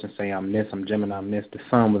the person say, I'm this, I'm Gemini, I'm this. The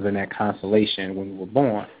sun was in that constellation when you were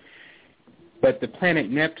born. But the planet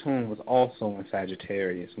Neptune was also in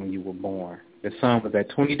Sagittarius when you were born. The sun was at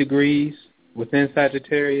 20 degrees within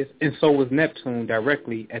Sagittarius, and so was Neptune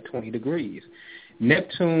directly at 20 degrees.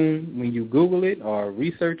 Neptune, when you Google it or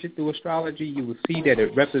research it through astrology, you will see that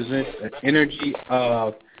it represents an energy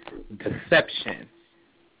of deception,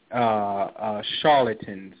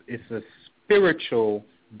 charlatans. It's a spiritual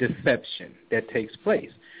deception that takes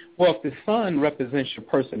place. Well, if the sun represents your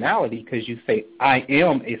personality, because you say, I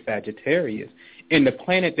am a Sagittarius, and the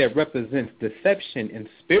planet that represents deception and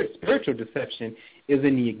spiritual deception is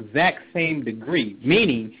in the exact same degree,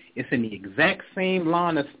 meaning it's in the exact same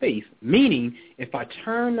line of space, meaning if I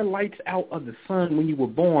turn the lights out of the sun when you were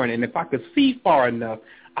born, and if I could see far enough,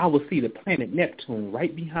 I would see the planet Neptune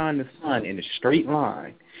right behind the sun in a straight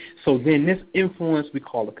line. So then this influence we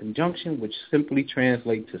call a conjunction, which simply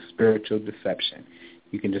translates to spiritual deception.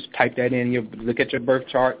 You can just type that in, look at your birth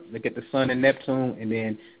chart, look at the sun and Neptune, and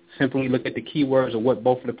then simply look at the keywords of what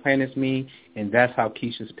both of the planets mean, and that's how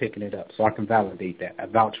Keisha's picking it up. So I can validate that. I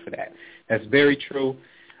vouch for that. That's very true.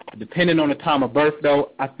 Depending on the time of birth,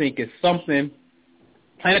 though, I think it's something,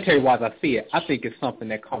 planetary-wise I see it, I think it's something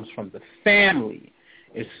that comes from the family.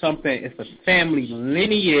 It's a family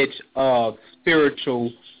lineage of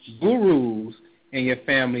spiritual gurus in your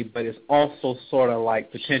family, but it's also sort of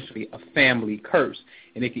like potentially a family curse.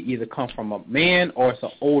 And it could either come from a man or it's an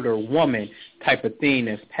older woman type of thing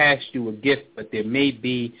that's passed you a gift, but there may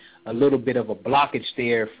be a little bit of a blockage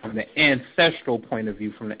there from the ancestral point of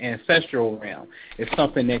view, from the ancestral realm. It's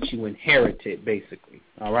something that you inherited, basically,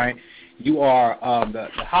 all right? You are, the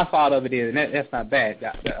high side of it is, and that's not bad.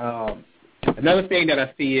 Another thing that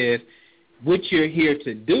I see is what you're here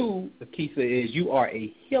to do, Keisha, is you are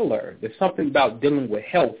a healer. There's something about dealing with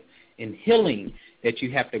health and healing that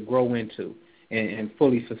you have to grow into and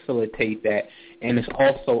fully facilitate that. And it's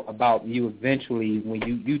also about you eventually, when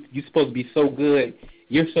you're supposed to be so good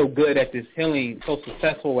you're so good at this healing, so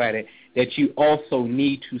successful at it, that you also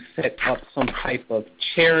need to set up some type of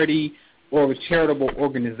charity or a charitable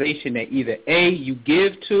organization that either A, you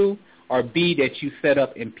give to, or B, that you set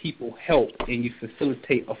up and people help, and you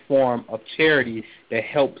facilitate a form of charity that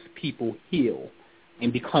helps people heal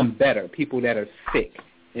and become better, people that are sick,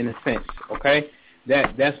 in a sense, okay?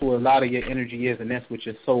 That's where a lot of your energy is, and that's what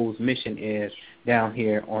your soul's mission is down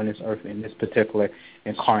here on this earth in this particular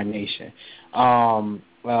incarnation.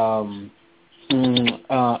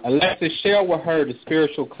 Alexis, share with her the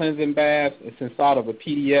spiritual cleansing baths. It's inside of a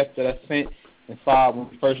PDF that I sent inside when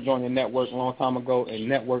we first joined the network a long time ago in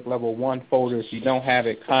network level 1 folder. If you don't have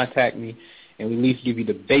it, contact me, and we at least give you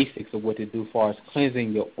the basics of what to do as far as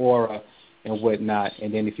cleansing your aura and whatnot.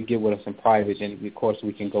 And then if you get with us in private, then of course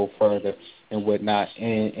we can go further and whatnot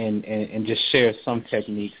and just share some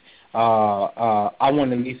techniques. I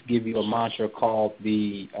want to at least give you a mantra called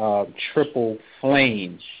the Triple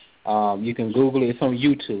Flame. You can Google it. It's on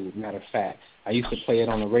YouTube, matter of fact. I used to play it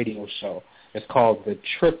on a radio show. It's called the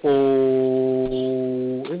Triple...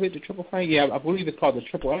 Is it the Triple Flame? Yeah, I believe it's called the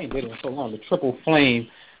Triple... I ain't did it in so long. The Triple Flame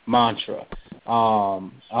mantra.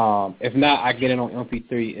 If not, I get it on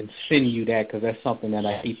MP3 and send you that because that's something that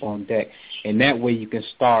I keep on deck. And that way you can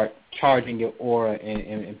start charging your aura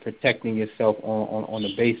and protecting yourself on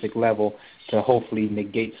a basic level to hopefully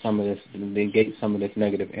negate some of this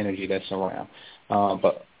negative energy that's around.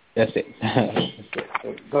 But that's it.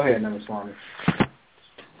 So go ahead, Nana Swami.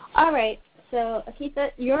 All right. So,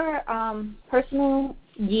 Akita, your personal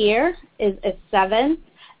year is 7,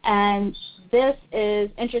 and this is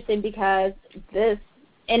interesting because this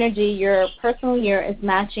energy, your personal year, is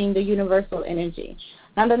matching the universal energy.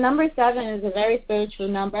 Now, the number 7 is a very spiritual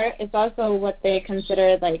number. It's also what they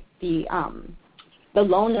consider like the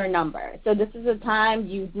loner number. So this is a time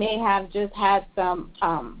you may have just had some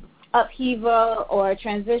upheaval or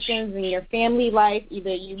transitions in your family life.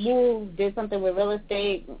 Either you moved, did something with real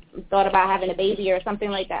estate, thought about having a baby or something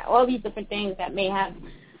like that. All these different things that may have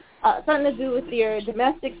something to do with your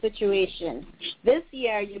domestic situation. This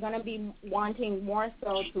year, you're going to be wanting more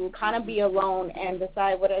so to kind of be alone and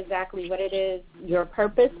decide what it is your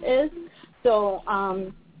purpose is. So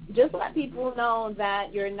just let people know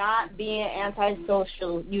that you're not being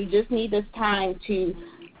antisocial. You just need this time to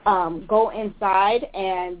go inside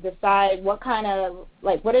and decide what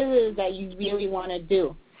it is that you really want to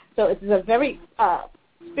do. So it's a very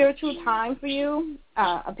spiritual time for you,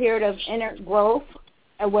 a period of inner growth,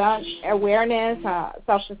 awareness,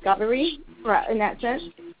 self-discovery, in that sense.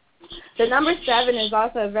 The number 7 is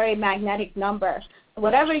also a very magnetic number.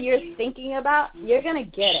 Whatever you're thinking about, you're going to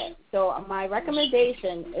get it. So my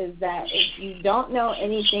recommendation is that if you don't know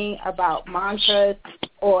anything about mantras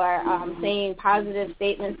or saying positive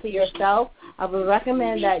statements to yourself, I would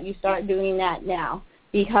recommend that you start doing that now.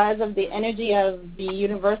 Because of the energy of the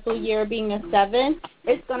universal year being a 7,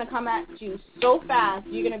 it's going to come at you so fast,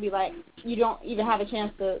 you're going to be like, you don't even have a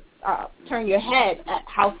chance to turn your head at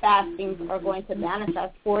how fast things are going to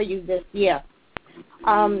manifest for you this year.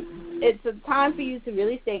 It's a time for you to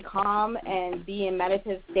really stay calm and be in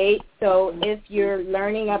meditative state. So if you're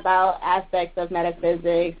learning about aspects of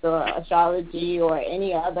metaphysics or astrology or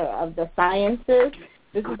any other of the sciences,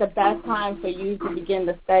 this is the best time for you to begin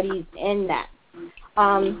the studies in that.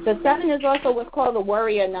 The 7 is also what's called the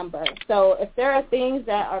worrier number. So if there are things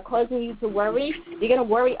that are causing you to worry, you're going to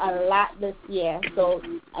worry a lot this year. So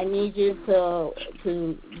I need you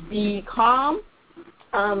to be calm.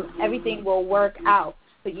 Everything will work out.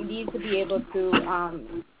 But you need to be able to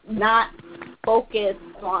not focus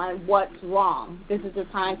on what's wrong. This is the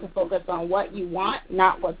time to focus on what you want,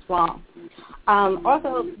 not what's wrong.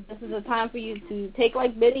 Also, this is a time for you to take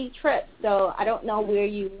like mini trips. So I don't know where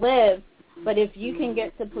you live, but if you can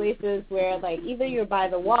get to places where, like, either you're by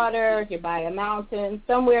the water, you're by a mountain,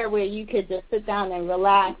 somewhere where you could just sit down and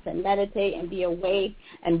relax and meditate and be away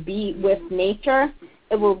and be with nature,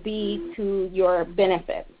 it will be to your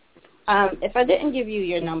benefit. If I didn't give you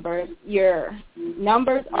your numbers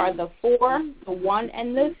are the 4, the 1,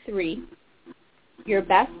 and the 3. Your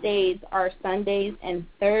best days are Sundays and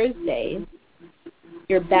Thursdays.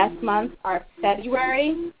 Your best months are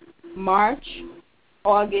February, March,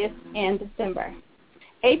 August, and December.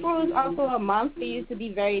 April is also a month for you to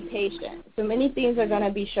be very patient. So many things are going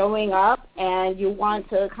to be showing up, and you want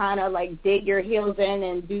to kind of like dig your heels in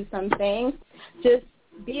and do some things. Just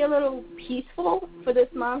be a little peaceful for this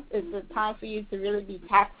month. It's a time for you to really be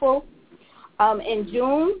tactful. In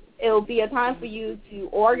June, it will be a time for you to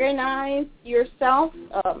organize yourself,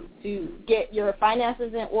 to get your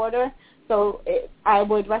finances in order. So I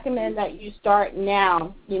would recommend that you start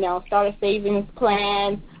now. Start a savings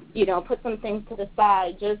plan, put some things to the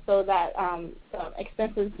side just so that some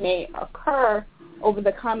expenses may occur over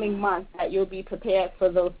the coming months, that you'll be prepared for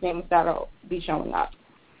those things that will be showing up.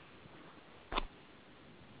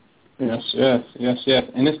 Yes.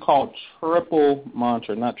 And it's called Triple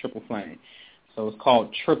Mantra, not Triple Flame. So it's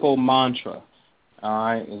called Triple Mantra, all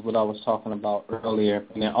right, is what I was talking about earlier.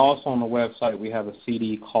 And then also on the website we have a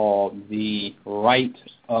CD called The Rite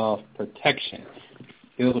of Protection. It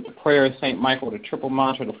deals with the prayer of St. Michael, the Triple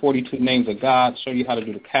Mantra, the 42 names of God, show you how to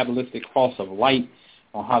do the Kabbalistic cross of light,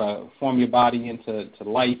 on how to form your body into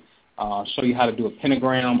light, show you how to do a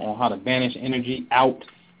pentagram, on how to banish energy out,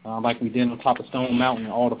 like we did on top of Stone Mountain,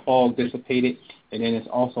 and all the fog dissipated. And then it's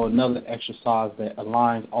also another exercise that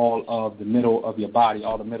aligns all of the middle of your body,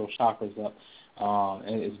 all the middle chakras up.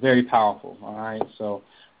 And it's very powerful, all right? So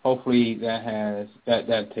hopefully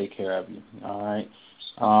that take care of you, all right?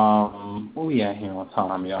 Where we at here on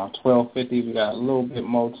time, y'all? 12:50. We got a little bit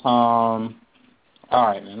more time. All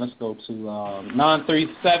right, man, let's go to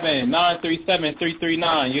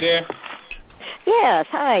 937-339. You there? Yes,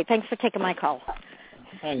 hi. Thanks for taking my call.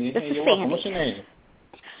 Hey, you're welcome. What's your name?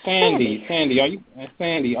 Sandy. Sandy,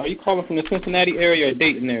 are you calling from the Cincinnati area or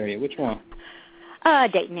Dayton area? Which one?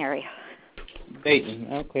 Dayton area. Dayton.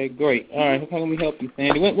 Okay, great. All right, how can we help you,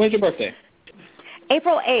 Sandy? When's your birthday?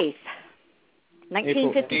 April 8th,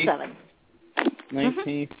 1957.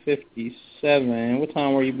 1957. What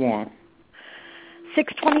time were you born?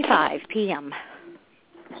 6:25 p.m.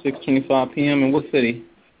 6:25 p.m. in what city?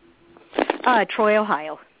 Troy,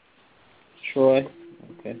 Ohio. Troy.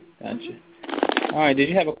 Okay, gotcha. All right, did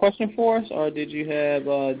you have a question for us, or did you have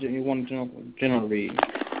you want a general read?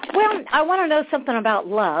 Well, I want to know something about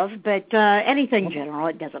love, but anything general,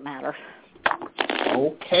 it doesn't matter.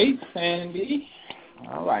 Okay, Sandy.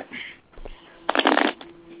 All right.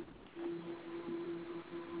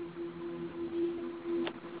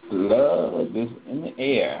 Love is in the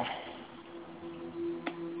air.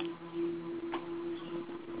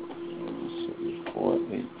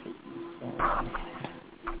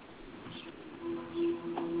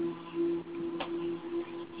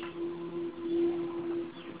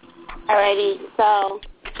 Alrighty, so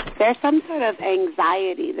there's some sort of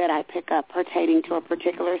anxiety that I pick up pertaining to a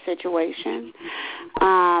particular situation.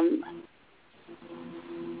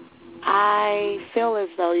 I feel as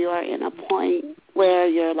though you are in a point where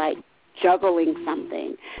you're like juggling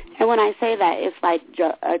something. And when I say that, it's like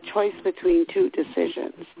a choice between two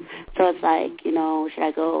decisions. So it's like, should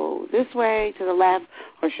I go this way to the left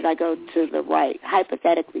or should I go to the right,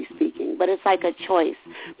 hypothetically speaking. But it's like a choice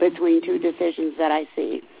between two decisions that I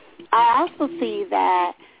see. I also see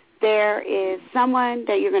that there is someone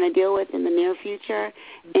that you're going to deal with in the near future,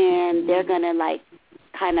 and they're going to,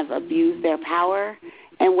 kind of abuse their power.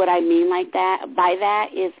 And what I mean by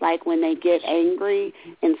that is like when they get angry,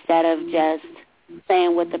 instead of just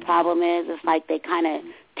saying what the problem is, it's like they kind of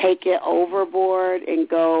take it overboard and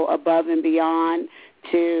go above and beyond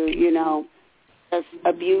to, just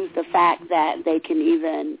abuse the fact that they can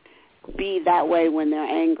even be that way when they're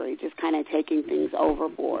angry, just kind of taking things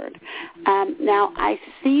overboard. Now, I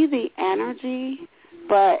see the energy,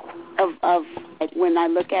 but of when I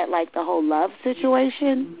look at the whole love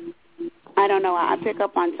situation, I don't know, I pick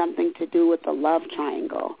up on something to do with the love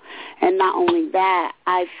triangle. And not only that,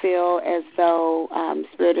 I feel as though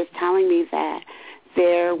Spirit is telling me that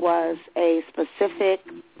there was a specific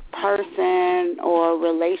person or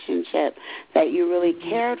relationship that you really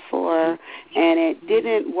cared for, and it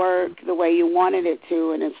didn't work the way you wanted it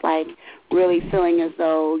to, and it's like really feeling as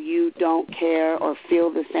though you don't care or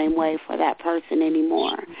feel the same way for that person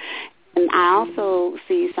anymore. And I also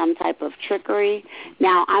see some type of trickery.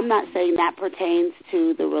 Now, I'm not saying that pertains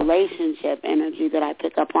to the relationship energy that I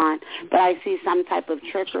pick up on, but I see some type of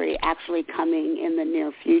trickery actually coming in the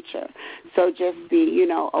near future. So just be,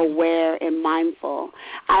 aware and mindful.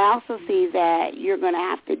 I also see that you're going to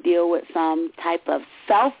have to deal with some type of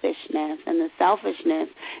selfishness, and the selfishness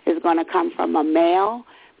is going to come from a male,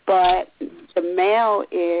 but the male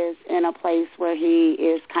is in a place where he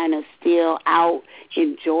is kind of still out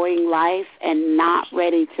enjoying life and not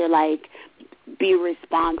ready to, be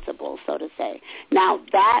responsible, so to say. Now,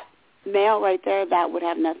 that male right there, that would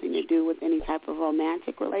have nothing to do with any type of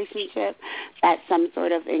romantic relationship. That's some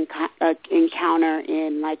sort of encounter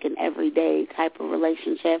in, an everyday type of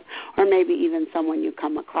relationship, or maybe even someone you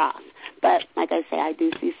come across. But like I say, I do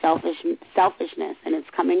see selfishness, and it's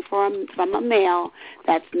coming from a male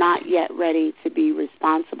that's not yet ready to be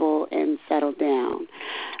responsible and settle down.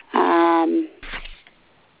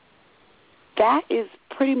 That is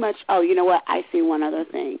pretty much, you know what, I see one other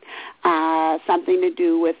thing. Something to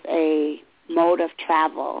do with a mode of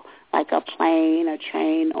travel, like a plane, a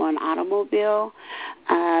train, or an automobile.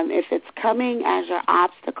 If it's coming as your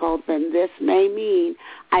obstacle, then this may mean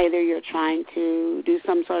either you're trying to do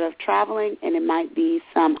some sort of traveling and it might be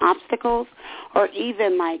some obstacles, or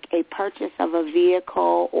even like a purchase of a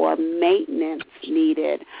vehicle or maintenance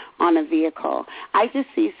needed on a vehicle. I just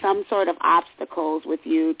see some sort of obstacles with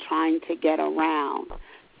you trying to get around.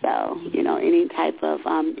 So, any type of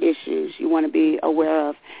issues you want to be aware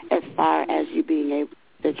of as far as you being able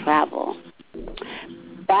to travel.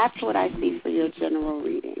 That's what I see for your general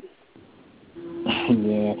reading.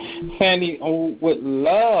 Yeah. Sandy, with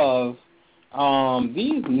love,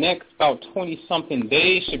 these next about 20-something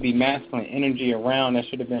days should be masculine energy around that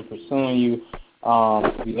should have been pursuing you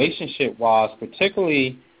relationship-wise,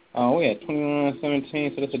 particularly, we had 21,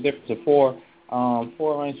 17, so that's a difference of 4,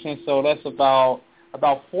 so that's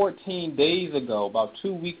about 14 days ago, about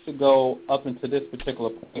 2 weeks ago, up until this particular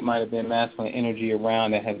point, it might have been masculine energy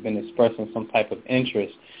around that has been expressing some type of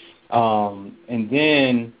interest. And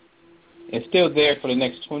then it's still there for the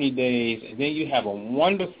next 20 days. And then you have a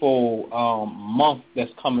wonderful month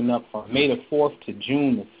that's coming up from May the 4th to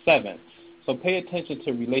June the 7th. So pay attention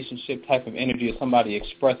to relationship type of energy of somebody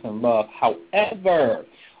expressing love. However,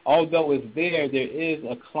 although it's there is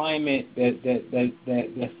a climate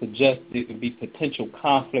that suggests there could be potential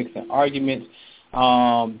conflicts and arguments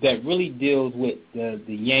that really deals with the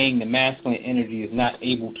yang, the masculine energy is not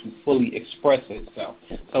able to fully express itself.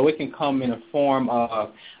 So it can come in a form of,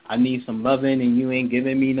 I need some loving and you ain't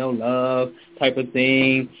giving me no love type of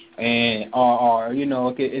thing, and or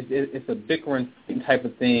it's a bickering type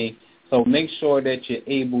of thing. So make sure that you're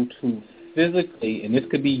able to physically, and this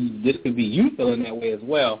could be you feeling that way as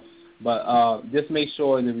well, but just make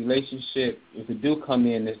sure the relationship, if it do come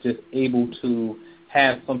in, is just able to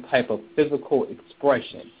have some type of physical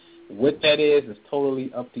expression. What that is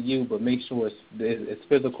totally up to you, but make sure it's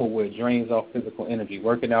physical where it drains off physical energy.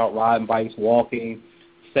 Working out, riding bikes, walking,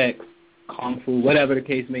 sex, kung fu, whatever the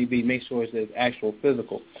case may be, make sure it's actual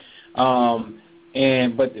physical.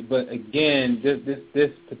 But again,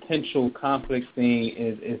 this potential conflict thing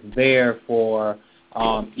is there for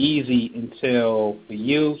easy until, for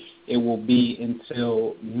you, it will be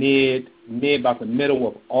until mid about the middle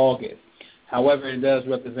of August. However, it does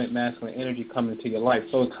represent masculine energy coming into your life.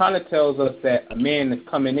 So it kind of tells us that a man is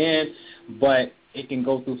coming in, but it can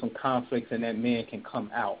go through some conflicts and that man can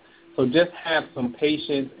come out. So just have some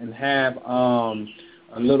patience and have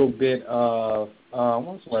a little bit of,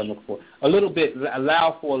 what's the word I'm looking for?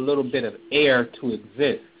 Allow for a little bit of air to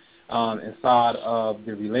exist inside of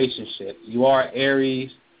the relationship. You are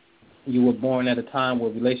Aries. You were born at a time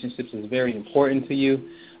where relationships is very important to you.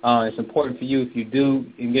 It's important for you, if you do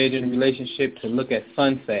engage in a relationship, to look at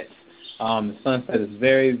sunsets. The sunset is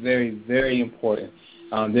very, very, very important.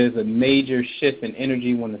 There's a major shift in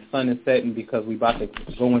energy when the sun is setting because we're about to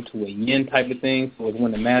go into a yin type of thing. So it's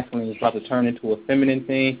when the masculine is about to turn into a feminine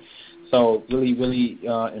thing. So really, really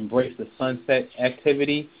embrace the sunset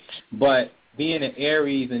activity. But being an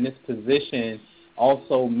Aries in this position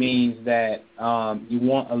also means that you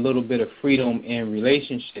want a little bit of freedom in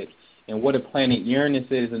relationships. And what a planet Uranus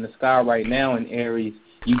is in the sky right now in Aries,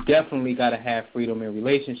 you definitely got to have freedom in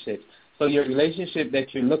relationships. So your relationship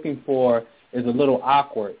that you're looking for is a little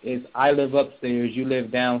awkward. It's I live upstairs, you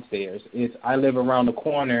live downstairs. It's I live around the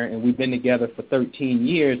corner and we've been together for 13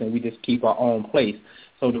 years and we just keep our own place.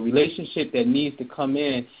 So the relationship that needs to come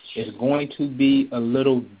in is going to be a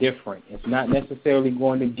little different. It's not necessarily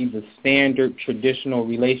going to be the standard traditional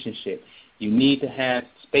relationship. You need to have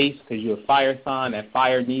space because you're a fire sign. That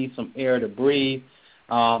fire needs some air to breathe.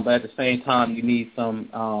 But at the same time, you need some,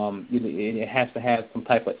 it has to have some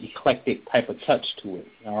type of eclectic type of touch to it,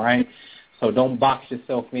 all right? So don't box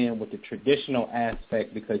yourself in with the traditional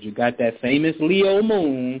aspect because you got that famous Leo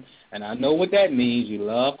moon, and I know what that means. You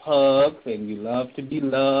love hugs and you love to be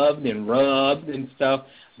loved and rubbed and stuff,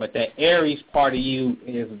 but that Aries part of you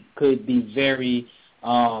could be very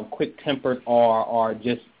quick-tempered or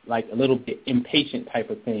just like a little bit impatient type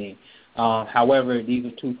of thing. However, these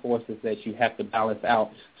are two forces that you have to balance out.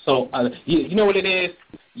 So you know what it is?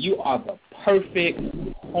 You are the perfect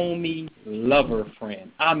homie lover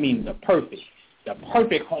friend. I mean the perfect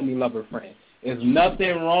homie lover friend. There's nothing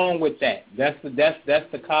wrong with that. That's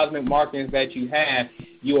the cosmic markings that you have.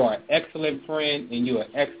 You are an excellent friend and you're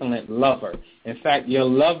an excellent lover. In fact, your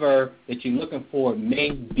lover that you're looking for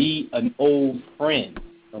may be an old friend,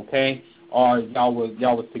 okay? Or y'all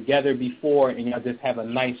was together before and y'all just have a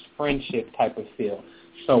nice friendship type of feel.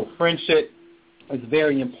 So friendship is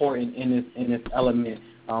very important in this element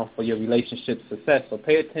for your relationship success. So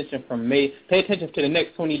pay attention to the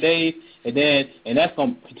next 20 days, and that's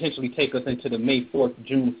going to potentially take us into the May 4th,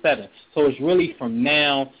 June 7th. So it's really from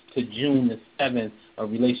now to June the 7th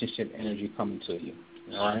of relationship energy coming to you.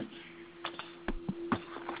 All right?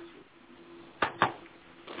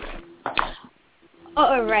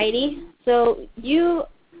 Alrighty. So you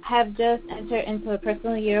have just entered into a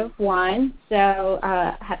personal year of 1, so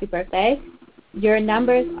happy birthday. Your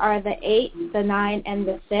numbers are the 8, the 9, and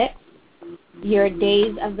the 6. Your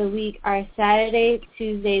days of the week are Saturdays,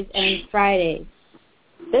 Tuesdays, and Fridays.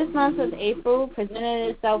 This month of April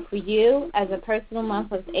presented itself for you as a personal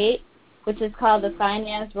month of 8, which is called the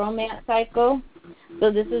finance romance cycle.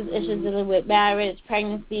 So this is issues dealing with marriage,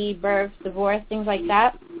 pregnancy, birth, divorce, things like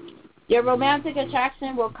that. Your romantic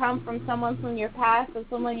attraction will come from someone from your past, or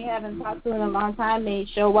someone you haven't talked to in a long time may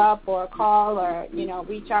show up or call or,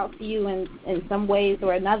 reach out to you in some ways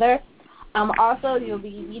or another. Also, you'll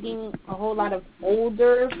be meeting a whole lot of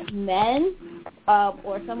older men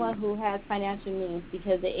or someone who has financial means,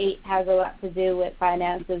 because the 8 has a lot to do with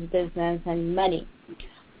finances, business, and money.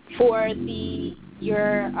 For in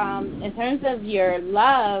terms of your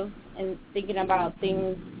love and thinking about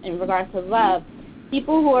things in regards to love,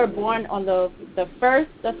 people who are born on the 1st,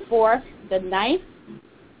 the 4th, the 9th,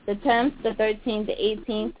 the 10th, the 13th, the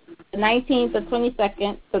 18th, the 19th, the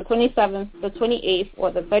 22nd, the 27th, the 28th,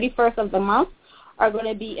 or the 31st of the month are going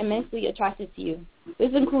to be immensely attracted to you.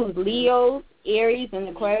 This includes Leos, Aries, and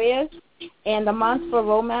Aquarius. And the months for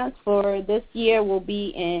romance for this year will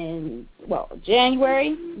be in,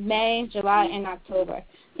 January, May, July, and October.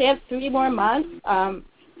 So you have 3 more months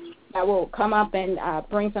that will come up and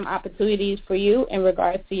bring some opportunities for you in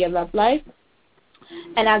regards to your love life.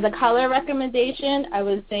 And as a color recommendation, I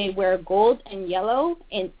would say wear gold and yellow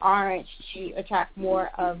and orange to attract more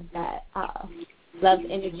of that love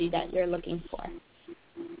energy that you're looking for.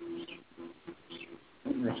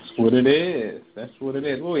 That's what it is.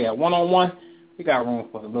 Oh, yeah, one-on-one, we got room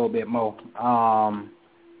for a little bit more.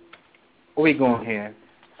 Where we going here?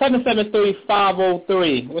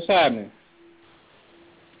 773-503. What's happening?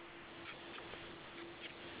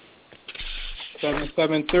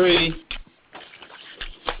 773.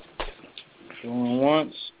 Going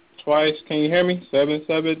once, twice. Can you hear me?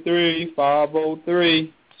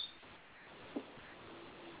 773-503.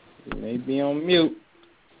 You may be on mute.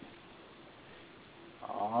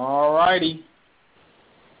 All righty.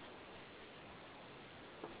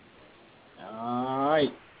 All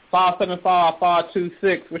right.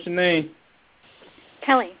 575-526. What's your name?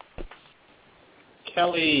 Kelly.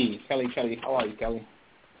 Kelly. How are you, Kelly?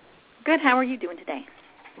 Good. How are you doing today?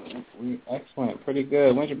 Excellent. Pretty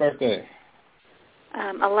good. When's your birthday?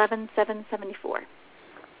 11/7/74.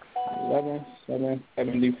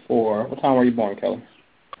 11/7/74. What time were you born, Kelly?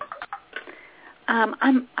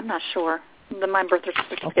 I'm not sure. My birth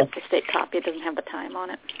certificate, the state copy, it doesn't have the time on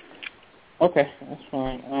it. Okay, that's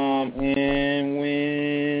fine. And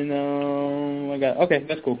when okay,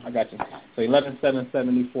 that's cool. I got you. So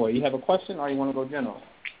 11/7/74. You have a question, or you want to go general?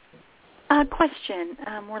 Question.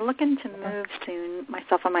 We're looking to move soon,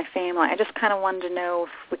 myself and my family. I just kind of wanted to know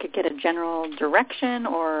if we could get a general direction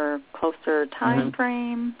or closer time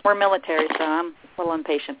frame. We're military, so I'm a little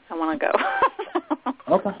impatient. I want to go.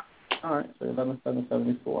 Okay. All right. So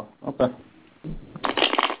 11/7/74. Okay.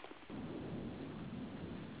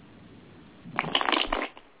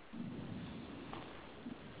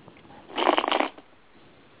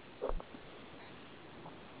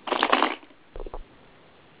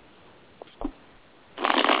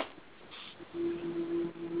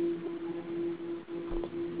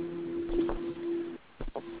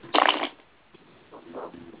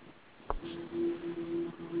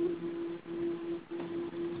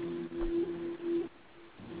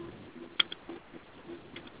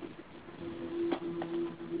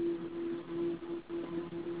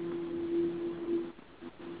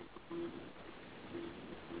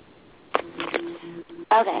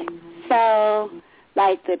 Okay, so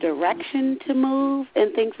like the direction to move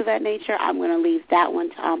and things of that nature, I'm going to leave that one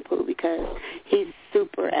to Ampu because he's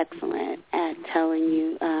super excellent at telling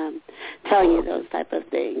you those type of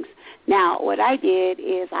things. Now, what I did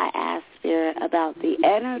is I asked Spirit about the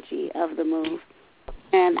energy of the move,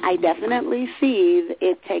 and I definitely see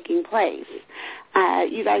it taking place.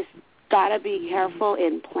 You guys got to be careful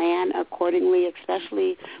and plan accordingly,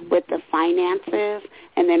 especially with the finances,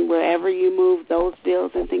 and then wherever you move those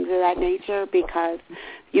bills and things of that nature, because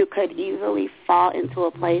you could easily fall into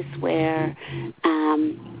a place where,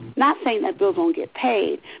 not saying that bills won't get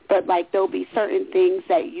paid, but like there'll be certain things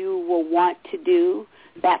that you will want to do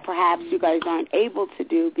that perhaps you guys aren't able to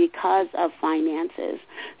do because of finances.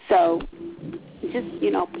 So just,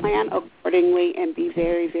 plan accordingly and be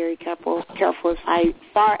very, very careful as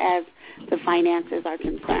far as the finances are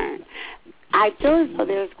concerned. I feel as though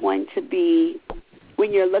there's going to be,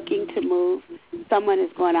 when you're looking to move, someone is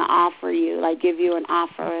going to offer you, give you an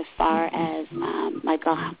offer as far as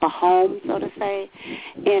a home, so to say.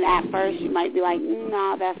 And at first you might be like,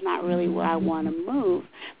 no, that's not really where I want to move.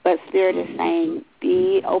 But Spirit is saying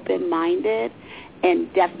be open-minded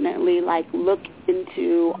and definitely look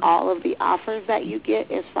into all of the offers that you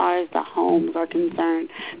get as far as the homes are concerned,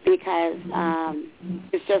 because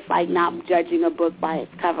it's just like not judging a book by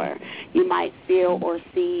its cover. You might feel or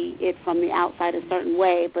see it from the outside a certain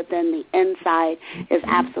way, but then the inside is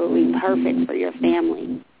absolutely perfect for your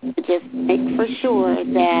family. Just make for sure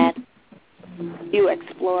that you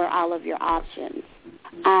explore all of your options.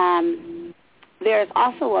 There's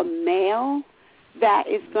also a male that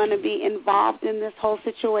is going to be involved in this whole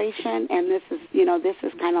situation, and this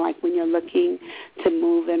is kind of like when you're looking to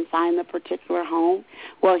move and find the particular home.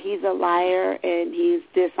 Well, he's a liar, and he's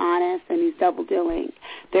dishonest, and he's double-dealing.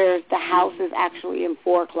 The house is actually in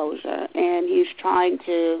foreclosure, and he's trying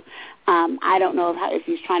to, I don't know if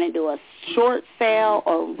he's trying to do a short sale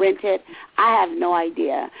or rent it. I have no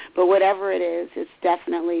idea, but whatever it is, it's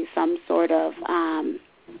definitely some sort of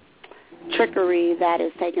trickery that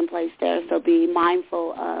is taking place there. So be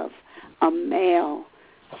mindful of a male,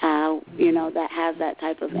 that has that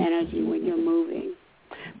type of energy when you're moving.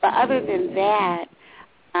 But other than that,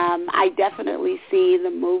 I definitely see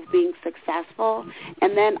the move being successful.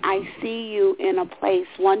 And then I see you in a place,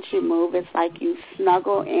 once you move, it's like you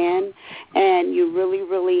snuggle in and you really,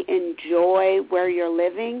 really enjoy where you're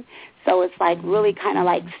living. So it's really kind of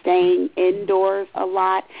like staying indoors a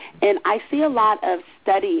lot. And I see a lot of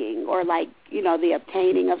studying or the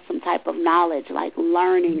obtaining of some type of knowledge,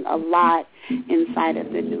 learning a lot inside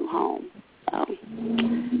of the new home. So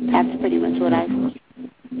that's pretty much what I see.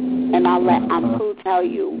 And I'll let Ampu tell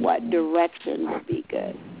you what direction would be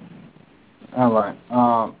good. All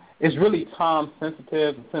right. It's really time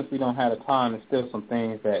sensitive. Since we don't have the time, there's still some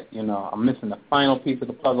things that, I'm missing the final piece of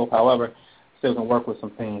the puzzle. However, still can work with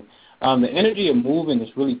some things. The energy of moving is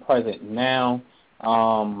really present now,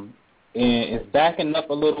 and it's backing up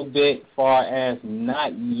a little bit far as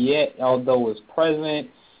not yet, although it's present.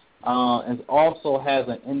 It also has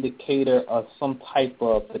an indicator of some type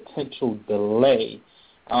of potential delay.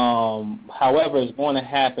 However, it's going to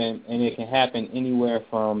happen, and it can happen anywhere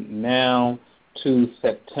from now to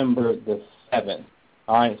September the 7th.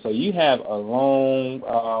 All right, so you have a long,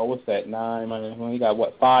 9 months? You got,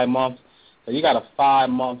 5 months? So you got a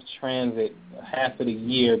 5-month transit, half of the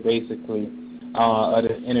year, basically, of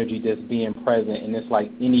this energy that's being present, and it's like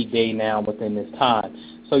any day now within this time.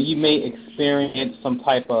 So you may experience some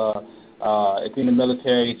type of, if you're in the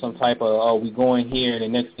military, some type of, we're going here, and the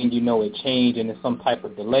next thing you know, it changed, and there's some type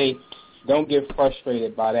of delay. Don't get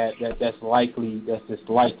frustrated by that. That's just likely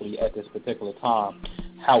at this particular time.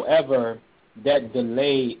 However, that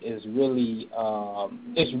delay is really,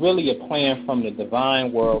 it's really a plan from the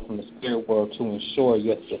divine world, from the spirit world, to ensure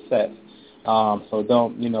your success. So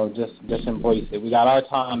don't, just embrace it. We got our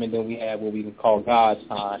time, and then we have what we can call God's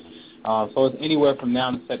time. So it's anywhere from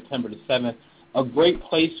now to September the 7th. A great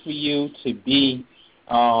place for you to be.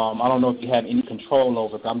 I don't know if you have any control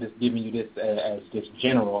over it, but I'm just giving you this as just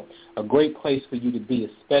general. A great place for you to be,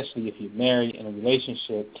 especially if you're married in a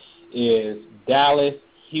relationship, is Dallas,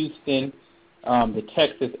 Houston, the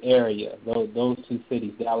Texas area. Those two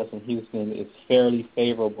cities, Dallas and Houston, is fairly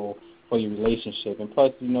favorable for your relationship. And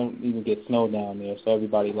plus, you don't even get snow down there, so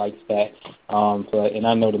everybody likes that. And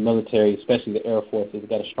I know the military, especially the Air Force, has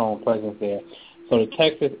got a strong presence there. So the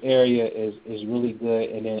Texas area is really good,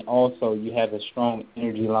 and then also you have a strong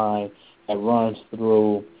energy line that runs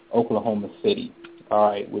through Oklahoma City, all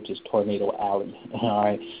right, which is Tornado Alley, all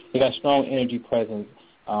right. You got strong energy presence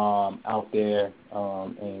out there,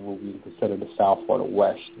 and what we consider the south or the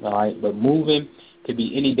west, all right. But moving could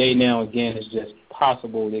be any day now. Again, it's just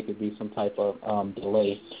possible there could be some type of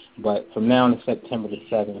delay, but from now to September the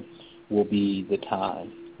 7th will be the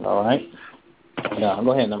time, all right. Now,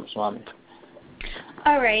 go ahead, Number Swami.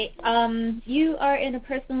 All right. You are in a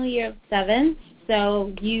personal year of 7,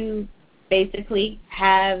 so you basically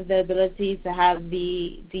have the ability to have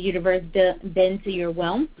the universe bend to your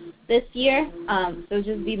will this year. So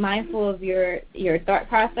just be mindful of your thought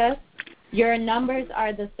process. Your numbers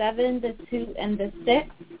are the 7, the 2, and the 6.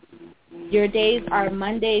 Your days are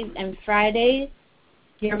Mondays and Fridays.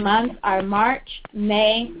 Your months are March,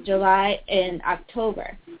 May, July, and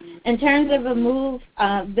October. In terms of a move,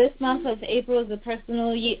 this month of April is a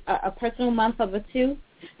personal month of a 2.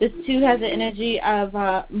 This 2 has the energy of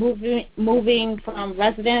moving from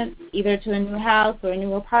residence either to a new house or a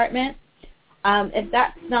new apartment. If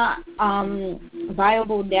that's not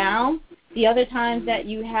viable now, the other times that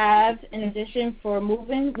you have in addition for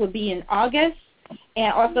moving would be in August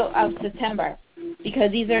and also of September,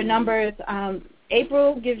 because these are numbers.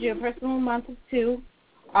 April gives you a personal month of 2,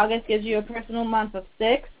 August gives you a personal month of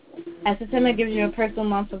 6, and September gives you a personal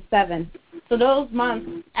month of 7. So those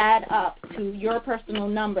months add up to your personal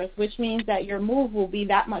numbers, which means that your move will be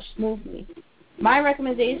that much smoothly. My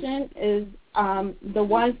recommendation is the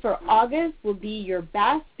one for August will be your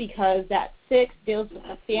best, because that 6 deals with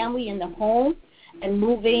the family and the home and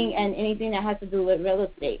moving and anything that has to do with real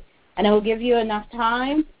estate. And it will give you enough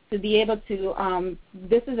time to be able to,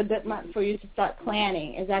 this is a good month for you to start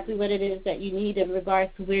planning exactly what it is that you need in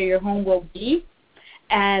regards to where your home will be.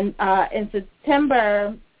 And in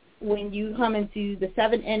September, when you come into the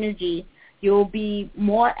 7 energy, you'll be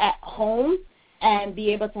more at home and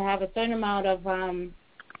be able to have a certain amount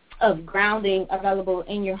of grounding available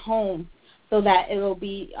in your home, so that it will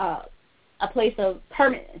be a place of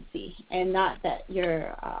permanency and not that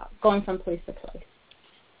you're going from place to place.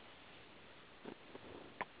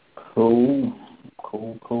 Cool.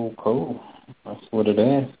 That's what it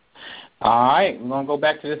is. All right, we're going to go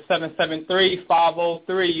back to the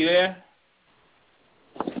 773-503. You there?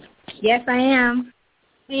 Yes, I am.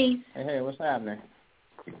 Please. Hey, what's happening?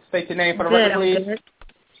 State your name for the record, please. Good.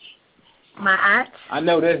 My aunt. I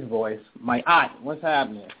know this voice. My aunt. What's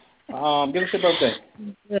happening? Give us your birthday.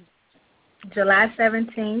 Good. July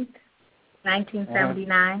 17th,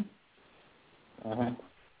 1979.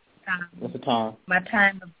 What's the time? My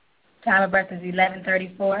time of birth is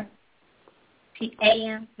 11:34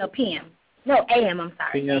 a.m. No, p.m. No, a.m. I'm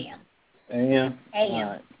sorry. p.m. a.m. a.m. All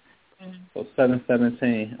right. So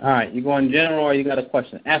 7:17. All right. You going general or you got a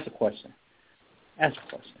question? Ask a question.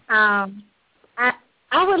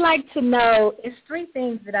 I would like to know. It's 3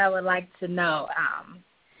 things that I would like to know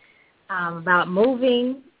about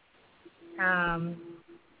moving. I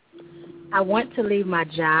want to leave my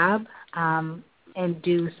job and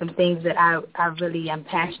do some things that I really am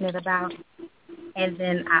passionate about. And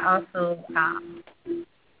then I also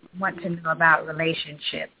want to know about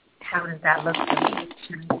relationships. How does that look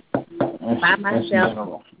for me? By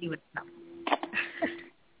myself, you would know.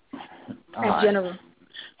 In general.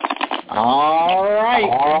 All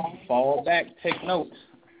right. Fall back. Take notes.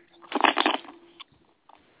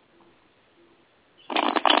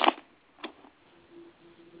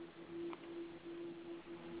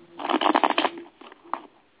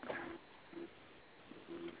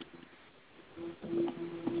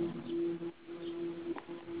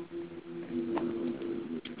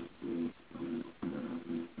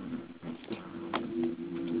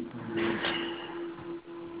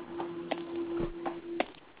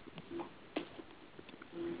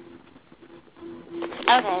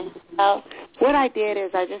 Okay, so what I did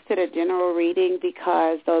is I just did a general reading,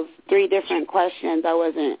 because those 3 different questions, I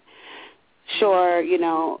wasn't sure,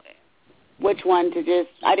 which one to just,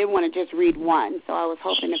 I didn't want to just read one, so I was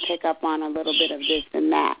hoping to pick up on a little bit of this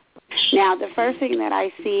and that. Now, the first thing that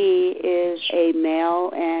I see is a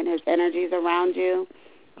male and his energies around you.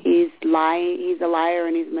 He's lying. He's a liar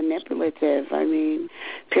and he's manipulative. I mean,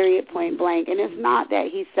 period, point blank. And it's not that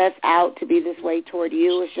he sets out to be this way toward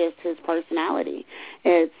you. It's just his personality.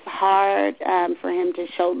 It's hard for him to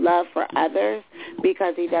show love for others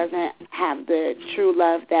because he doesn't have the true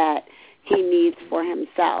love that he needs for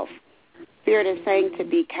himself. Spirit is saying to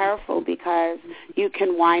be careful, because you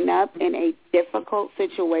can wind up in a difficult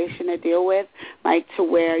situation to deal with, like to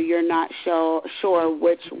where you're not sure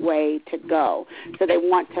which way to go. So they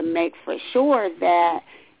want to make for sure that,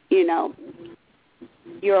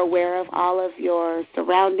 you're aware of all of your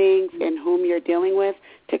surroundings and whom you're dealing with,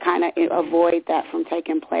 to kind of avoid that from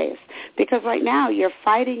taking place. Because right now you're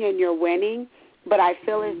fighting and you're winning, but I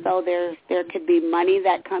feel as though there could be money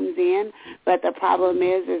that comes in, but the problem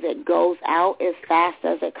is it goes out as fast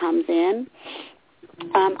as it comes in.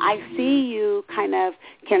 I see you kind of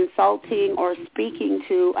consulting or speaking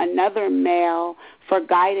to another male for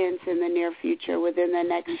guidance in the near future, within the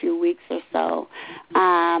next few weeks or so.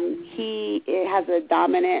 He has a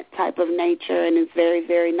dominant type of nature and is very,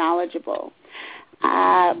 very knowledgeable.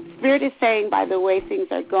 Spirit is saying, by the way things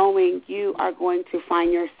are going, you are going to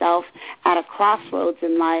find yourself at a crossroads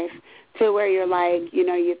in life, to where you're like, you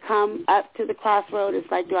know, you come up to the crossroad.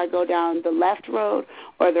 It's like, do I go down the left road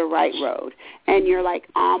or the right road? And you're like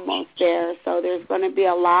almost there. So there's going to be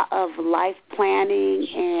a lot of life planning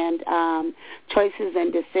and choices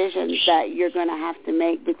and decisions that you're going to have to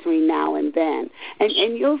make between now and then.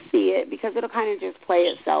 And you'll see it because it'll kind of just play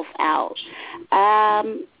itself out.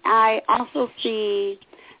 I also see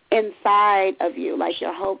inside of you, like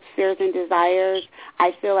your hopes, fears, and desires.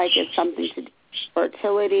 I feel like it's something to do with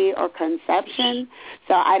fertility or conception.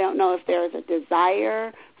 So I don't know if there is a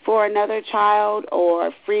desire for another child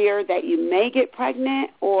or fear that you may get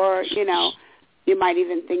pregnant, or, you know, you might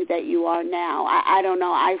even think that you are now. I don't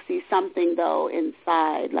know. I see something, though,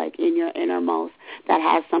 inside, like in your innermost, that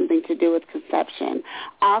has something to do with conception.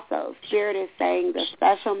 Also, Spirit is saying the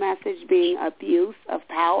special message being abuse of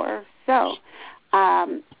power. So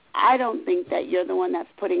I don't think that you're the one that's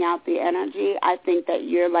putting out the energy. I think that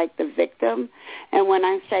you're like the victim. And when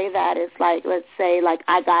I say that, it's like, let's say, like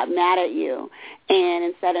I got mad at you. And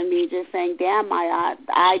instead of me just saying, damn, Maya,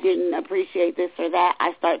 I didn't appreciate this or that,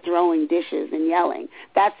 I start throwing dishes and yelling.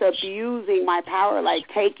 That's abusing my power, like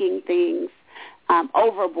taking things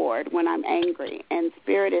overboard when I'm angry. And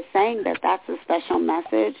Spirit is saying that that's a special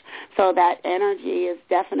message. So that energy is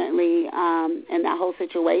definitely, and that whole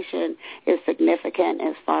situation is significant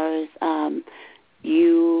as far as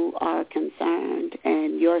you are concerned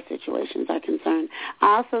and your situations are concerned.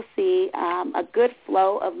 I also see a good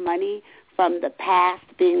flow of money from the past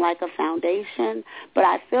being like a foundation, but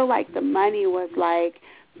I feel like the money was like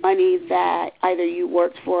money that either you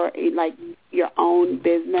worked for, like your own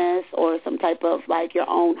business or some type of like your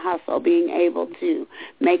own hustle, being able to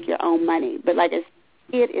make your own money. But like I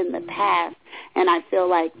see it in the past, and I feel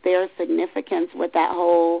like there's significance with that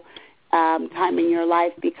whole time in your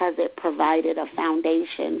life because it provided a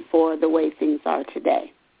foundation for the way things are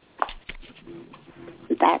today.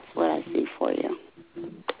 That's what I see for you.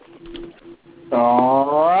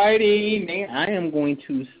 All righty. I am going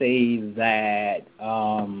to say that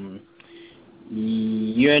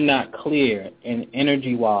you're not clear in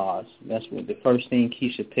energy-wise. That's what the first thing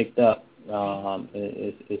Keisha picked up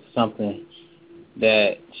is something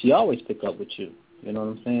that she always pick up with you. You know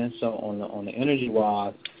what I'm saying? So on the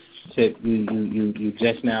energy-wise, you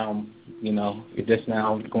just now, you know, you're just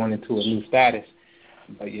now going into a new status,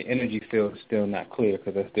 but your energy field is still not clear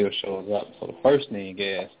because it still shows up. So the first thing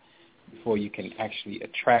is, before you can actually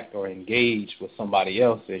attract or engage with somebody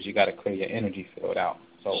else, is you got to clear your energy field out.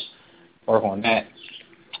 So work on that.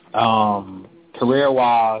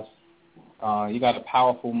 Career-wise, you got a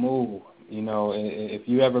powerful move. You know, if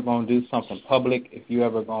you ever gonna do something public, if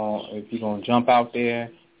you're gonna jump out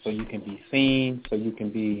there, so you can be seen, so you can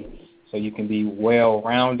be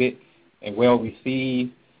well-rounded and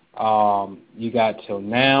well-received. You got till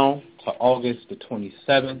now, to August the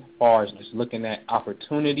 27th, as far as just looking at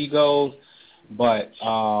opportunity goes. But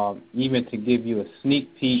even to give you a sneak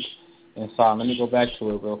peek inside, let me go back to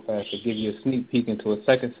it real fast, to give you a sneak peek into a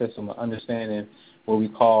second system of understanding what we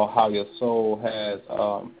call how your soul has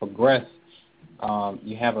progressed.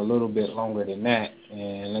 You have a little bit longer than that,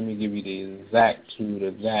 and let me give you the exactitude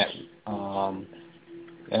of that.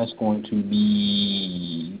 That's going to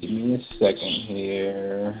be, give me a second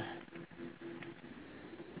here.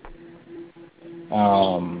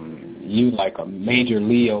 You like a major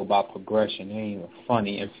Leo by progression. It ain't even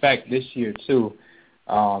funny. In fact, this year too,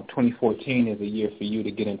 2014 is a year for you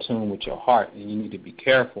to get in tune with your heart, and you need to be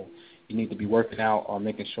careful. You need to be working out on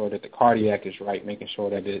making sure that the cardiac is right, making sure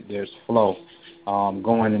that there's flow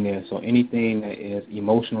going in there. So anything that is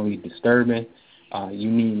emotionally disturbing,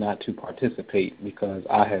 you need not to participate, because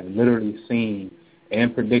I have literally seen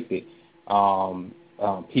and predicted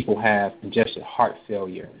people have congestive heart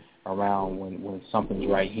failure around when something's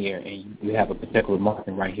right here, and you have a particular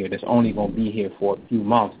marking right here that's only going to be here for a few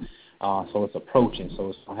months. So it's approaching, so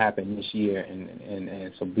it's going to happen this year,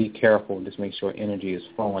 and so be careful. Just make sure energy is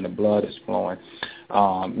flowing, the blood is flowing.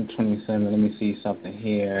 27, let me see something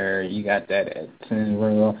here. You got that at 10.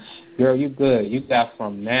 Girl, you good. You got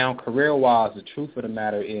from now, career-wise, the truth of the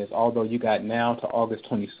matter is, although you got now to August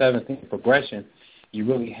 27th in progression, you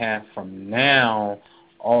really have from now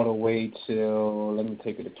all the way till, let me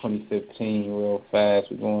take it to 2015 real fast.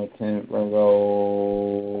 We're going to 10,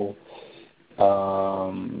 Virgo.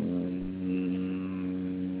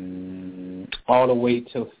 All the way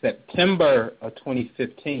till September of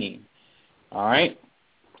 2015. All right?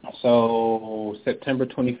 So September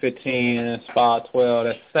 2015, SPA 12,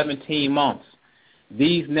 that's 17 months.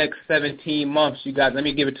 These next 17 months, you guys, let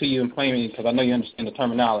me give it to you in plain English because I know you understand the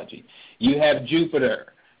terminology. You have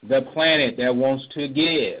Jupiter, the planet that wants to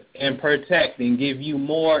give and protect and give you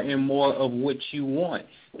more and more of what you want.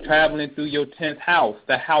 traveling through your 10th house,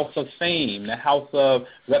 the house of fame, the house of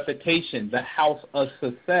reputation, the house of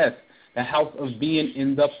success, the house of being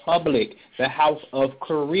in the public, the house of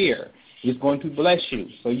career. Is going to bless you.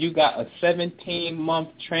 So you got a 17-month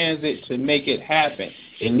transit to make it happen.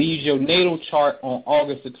 It leaves your natal chart on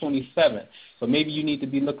August the 27th. So maybe you need to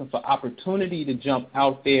be looking for opportunity to jump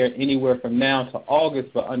out there anywhere from now to August,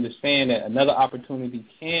 but understand that another opportunity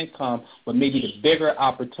can come, but maybe the bigger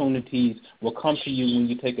opportunities will come to you when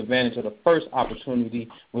you take advantage of the first opportunity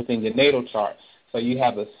within your natal chart. So you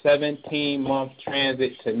have a 17-month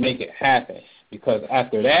transit to make it happen. Because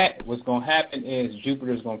after that, what's going to happen is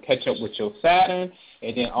Jupiter's going to catch up with your Saturn,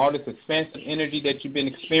 and then all this expansive energy that you've been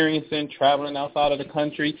experiencing, traveling outside of the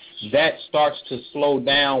country, that starts to slow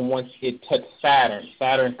down once it touches Saturn.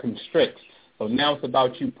 Saturn constricts. So now it's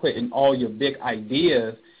about you putting all your big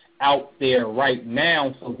ideas out there right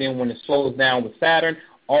now, so then when it slows down with Saturn,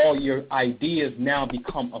 all your ideas now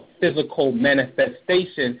become a physical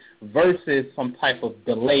manifestation versus some type of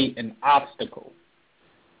delay and obstacle.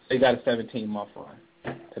 So you got a 17-month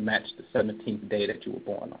run to match the 17th day that you were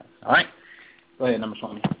born on. All right? Go ahead, number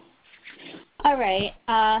 20. All right.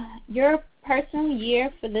 Your personal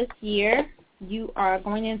year for this year, you are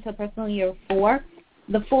going into personal year 4.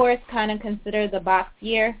 The 4 is kind of considered the box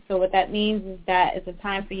year. So what that means is that it's a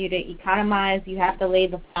time for you to economize. You have to lay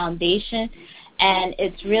the foundation. And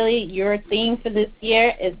it's really your theme for this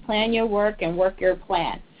year is plan your work and work your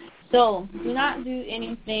plan. So do not do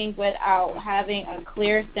anything without having a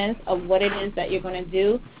clear sense of what it is that you're going to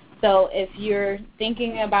do. So if you're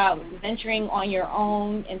thinking about venturing on your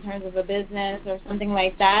own in terms of a business or something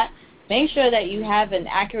like that, make sure that you have an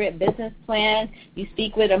accurate business plan. You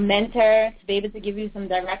speak with a mentor to be able to give you some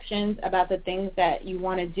directions about the things that you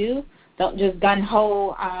want to do. Don't just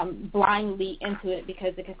gun-ho blindly into it,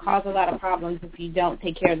 because it can cause a lot of problems if you don't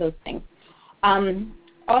take care of those things.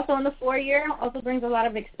 Also in the 4 year also brings a lot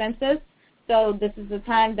of expenses. So this is the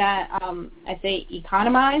time that I say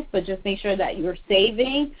economize, but just make sure that you're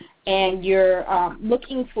saving and you're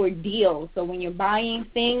looking for deals. So when you're buying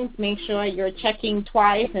things, make sure you're checking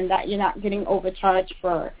twice and that you're not getting overcharged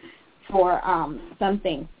for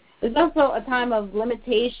something. There's also a time of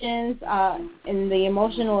limitations in the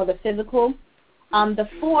emotional or the physical. The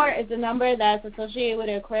 4 is a number that's associated with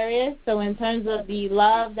Aquarius. So in terms of the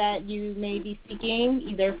love that you may be seeking,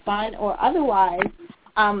 either fun or otherwise,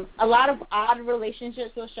 a lot of odd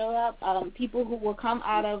relationships will show up. People who will come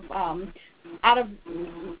out of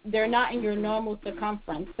they're not in your normal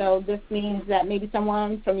circumference. So this means that maybe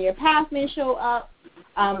someone from your past may show up.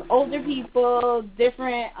 Older people,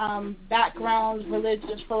 different backgrounds,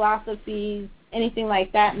 religious philosophies, anything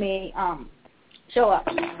like that may show up.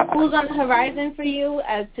 Who's on the horizon for you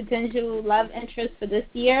as potential love interests for this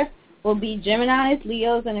year will be Geminis,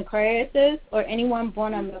 Leos, and Aquariuses, or anyone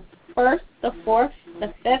born on the 1st, the 4th,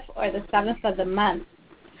 the 5th, or the 7th of the month.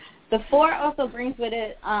 The 4 also brings with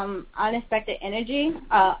it unexpected energy,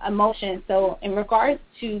 emotion. So in regards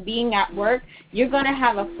to being at work, you're going to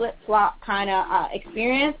have a flip-flop kind of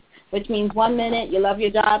experience, which means 1 minute you love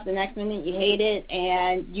your job, the next minute you hate it,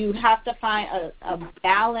 and you have to find a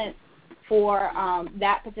balance for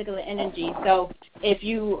that particular energy. So if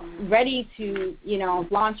you're ready to,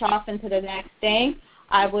 launch off into the next thing,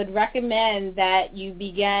 I would recommend that you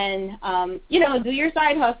begin, do your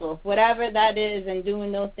side hustle, whatever that is, and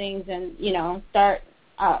doing those things, and, start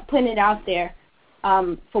putting it out there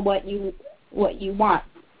for what you want.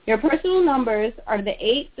 Your personal numbers are the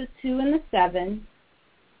 8, the 2, and the 7.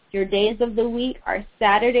 Your days of the week are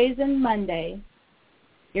Saturdays and Mondays.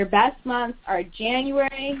 Your best months are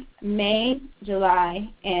January, May, July,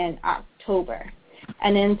 and October.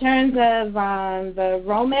 And in terms of the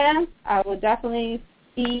romance, I would definitely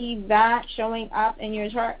see that showing up in your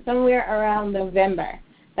chart somewhere around November.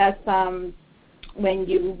 That's when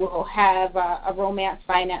you will have a romance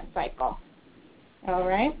finance cycle. All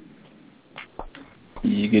right?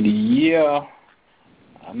 Yeah.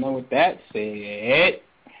 I know what that said.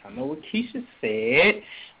 I know what Keisha said.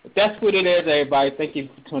 But that's what it is, everybody. Thank you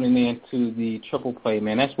for tuning in to the Triple Play,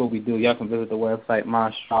 man. That's what we do. Y'all can visit the website,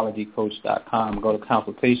 myastrologycoach.com. Go to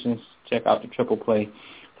consultations. Check out the Triple Play.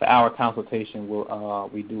 For our consultation,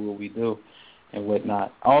 we do what we do and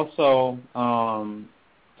whatnot. Also,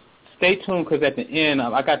 stay tuned, because at the end,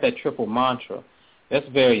 I got that triple mantra. That's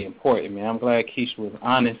very important, man. I'm glad Keisha was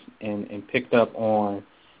honest and picked up on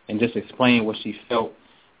and just explained what she felt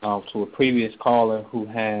to a previous caller who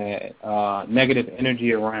had negative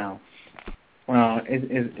energy around.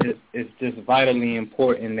 It's just vitally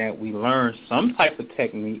important that we learn some type of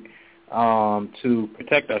technique to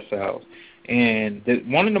protect ourselves. And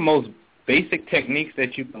one of the most basic techniques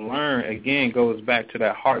that you can learn, again, goes back to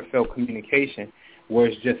that heartfelt communication where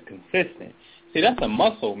it's just consistent. See, that's a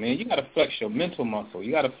muscle, man. You got to flex your mental muscle.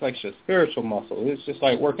 You got to flex your spiritual muscle. It's just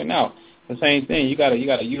like working out. The same thing. You got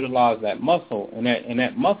to utilize that muscle, and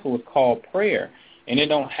that muscle is called prayer. And it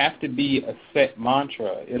don't have to be a set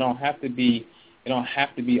mantra. It don't have to be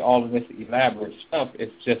all of this elaborate stuff.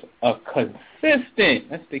 It's just a consistent.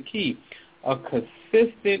 That's the key. A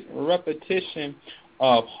consistent repetition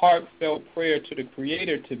of heartfelt prayer to the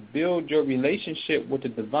Creator to build your relationship with the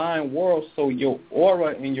divine world, so your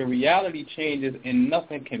aura and your reality changes, and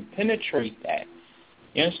nothing can penetrate that.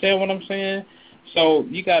 You understand what I'm saying? So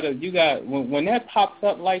you got when that pops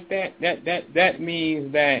up like that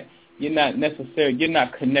means that you're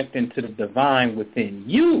not connecting to the divine within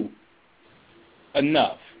you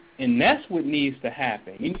enough. And that's what needs to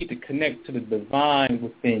happen. You need to connect to the divine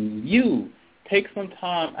within you. Take some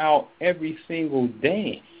time out every single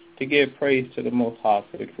day to give praise to the Most High,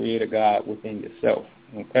 to the Creator God within yourself.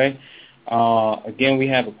 Okay? Again, we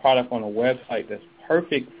have a product on the website that's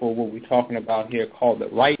perfect for what we're talking about here called the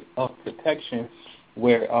Rite of Protection,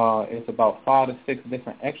 where it's about 5 to 6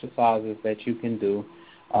 different exercises that you can do.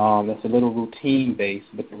 That's a little routine-based,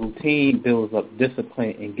 but the routine builds up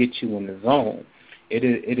discipline and gets you in the zone.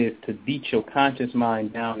 It is to beat your conscious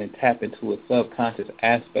mind down and tap into a subconscious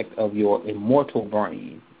aspect of your immortal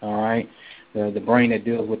brain, all right, the brain that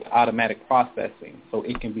deals with the automatic processing, so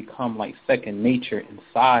it can become like second nature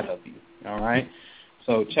inside of you, all right?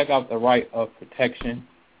 So check out the Rite of Protection.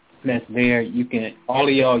 That's there. You can, all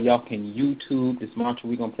of y'all can YouTube this mantra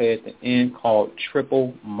we're going to play at the end called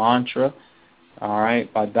Triple Mantra, all right,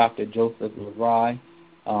 by Dr. Joseph Levi.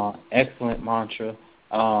 Excellent mantra.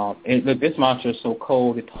 This mantra is so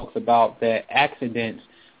cold, it talks about that accidents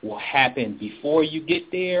will happen before you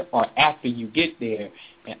get there or after you get there.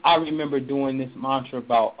 And I remember doing this mantra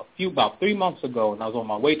about 3 months ago, and I was on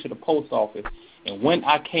my way to the post office. And when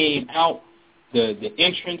I came out, the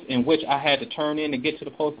entrance in which I had to turn in to get to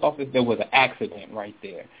the post office, there was an accident right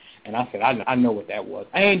there. And I said, I know what that was.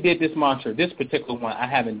 I ain't did this mantra, this particular one, I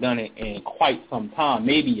haven't done it in quite some time,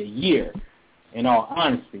 maybe a year, in all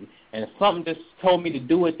honesty. And if something just told me to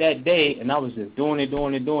do it that day, and I was just doing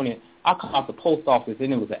it, I come out the post office,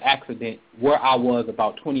 and it was an accident where I was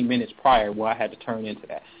about 20 minutes prior where I had to turn into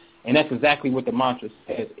that. And that's exactly what the mantra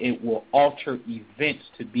says. It will alter events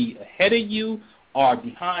to be ahead of you or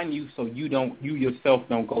behind you, so you yourself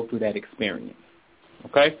don't go through that experience.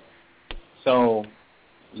 Okay? So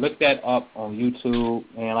look that up on YouTube.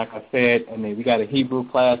 And like I said, we got a Hebrew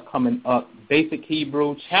class coming up, Basic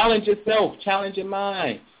Hebrew. Challenge yourself. Challenge your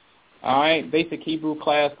mind. All right? Basic Hebrew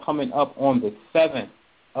class coming up on the 7th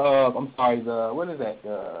of,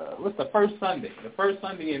 what's the first Sunday? The first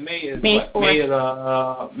Sunday in May is May what?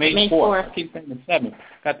 4th. May 4th. I keep saying the 7th.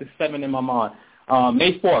 Got the 7 in my mind.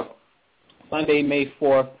 May 4th. Sunday, May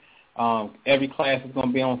 4th. Every class is going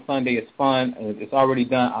to be on Sunday. It's fun. It's already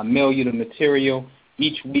done. I mail you the material.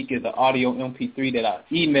 Each week is an audio MP3 that I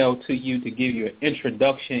email to you to give you an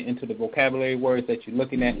introduction into the vocabulary words that you're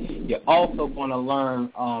looking at. You're also going to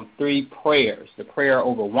learn 3 prayers, the prayer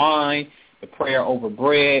over wine, the prayer over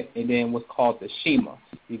bread, and then what's called the Shema.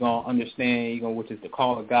 You're going to understand, which is the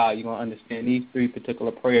call of God. You're going to understand these 3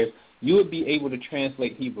 particular prayers. You would be able to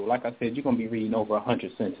translate Hebrew. Like I said, you're going to be reading over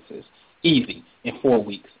 100 sentences. Easy, in 4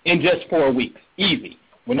 weeks. In just 4 weeks. Easy,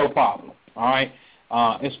 with no problem. All right?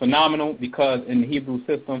 It's phenomenal because in the Hebrew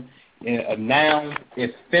system, a noun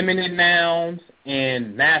is feminine nouns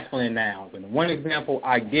and masculine nouns. And one example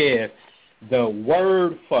I give, the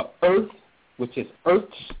word for earth, which is earth,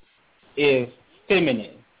 is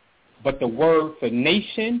feminine. But the word for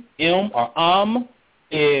nation, or am,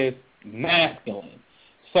 is masculine.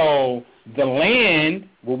 So the land,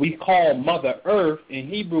 what we call Mother Earth, in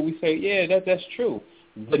Hebrew we say, yeah, that's true.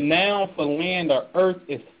 The noun for land or earth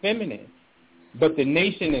is feminine, but the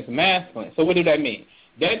nation is masculine. So what does that mean?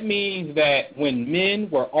 That means that when men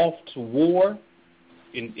were off to war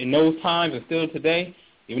in those times and still today,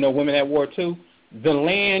 even though women had war too, the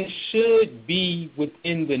land should be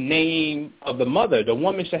within the name of the mother. The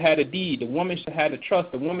woman should have a deed. The woman should have a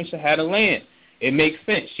trust. The woman should have a land. It makes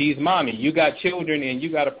sense. She's mommy. You got children, and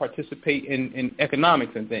you got to participate in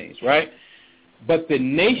economics and things, right? But the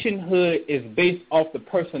nationhood is based off the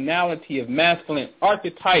personality of masculine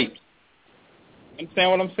archetypes. You understand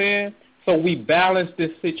what I'm saying? So we balance this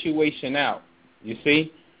situation out, you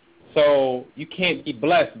see? So you can't be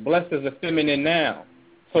blessed. Blessed is a feminine noun.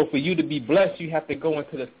 So for you to be blessed, you have to go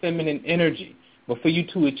into the feminine energy. But for you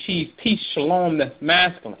to achieve peace, shalom, that's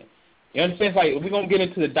masculine. You understand? It's like we're going to get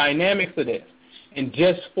into the dynamics of this. in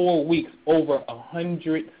just 4 weeks, over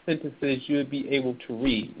 100 sentences you'll be able to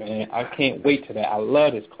read, man. I can't wait to that. I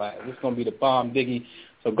love this class. It's going to be the bomb diggy.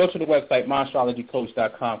 So go to the website,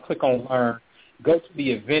 myastrologycoach.com, click on Learn. Go to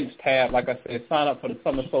the events tab. Like I said, sign up for the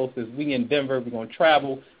summer solstice. We in Denver. We're going to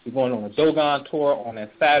travel. We're going on a Dogon tour on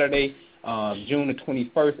that Saturday, June the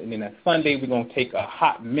 21st. And then that Sunday, we're going to take a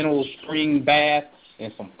hot mineral spring bath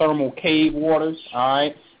and some thermal cave waters, all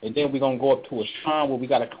right? And then we're going to go up to a shrine where we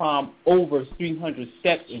got to climb over 300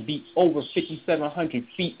 steps and be over 5,700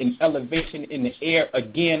 feet in elevation in the air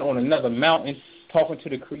again on another mountain, talking to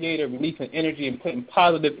the Creator, releasing energy and putting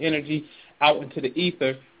positive energy out into the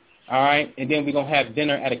ether, all right? And then we're going to have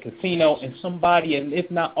dinner at a casino, and somebody, and if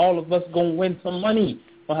not all of us, going to win some money.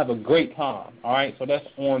 We'll have a great time, all right? So that's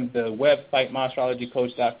on the website,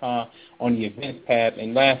 myastrologycoach.com, on the events tab.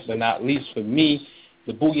 And last but not least for me,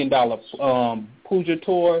 the $1 Billion Puja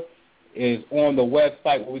Tour is on the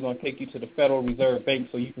website where we're going to take you to the Federal Reserve Bank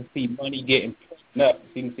so you can see money getting printed up. So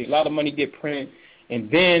you can see a lot of money get printed. And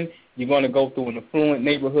then you're going to go through an affluent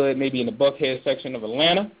neighborhood, maybe in the Buckhead section of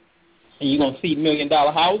Atlanta, and you're going to see $1 million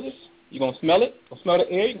houses. You're going to smell it. You're going to smell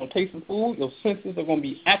the air. You're going to taste some food. Your senses are going to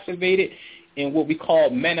be activated in what we call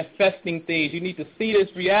manifesting things. You need to see this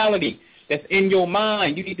reality that's in your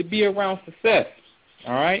mind. You need to be around success,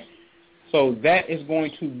 all right? So that is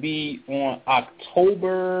going to be on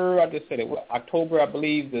October, I just said it, October, I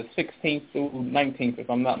believe, the 16th through 19th, if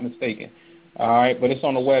I'm not mistaken. All right, but it's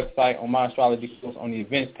on the website, on My Astrology Coach, on the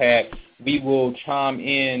events tab. We will chime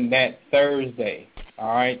in that Thursday.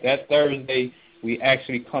 All right, that Thursday we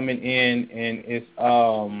actually coming in, and it's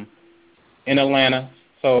in Atlanta.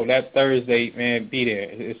 So that Thursday, man, be there.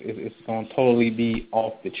 It's going to totally be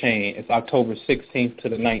off the chain. It's October 16th to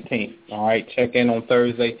the 19th. All right, check in on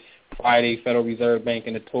Thursday. Friday, Federal Reserve Bank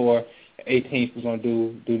and the tour. 18th, we're going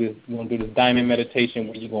to do this. We're going to do this diamond meditation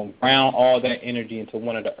where you're going to ground all that energy into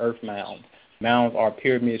one of the earth mounds. Mounds are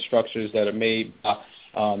pyramid structures that are made by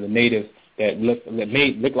the natives that look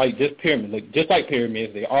like just pyramids. Look just like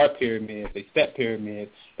pyramids. They are pyramids. They step pyramids,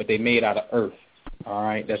 but they're made out of earth. All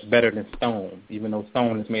right, that's better than stone, even though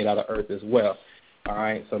stone is made out of earth as well. All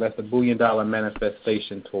right, so that's the $1 Billion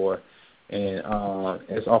Manifestation Tour. And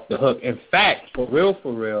it's off the hook. In fact, for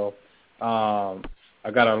real, I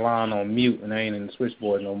got a line on mute, and I ain't in the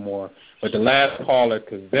switchboard no more. But the last caller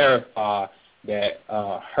could verify that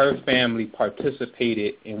her family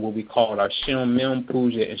participated in what we call our Shim Mim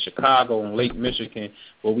Puja in Chicago in Lake Michigan,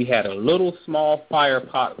 where we had a little small fire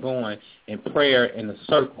pot going in prayer in a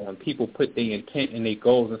circle, and people put their intent and their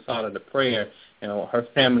goals inside of the prayer. You know, her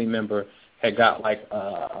family member had got like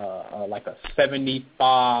a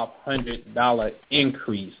 $7,500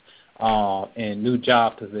 increase in new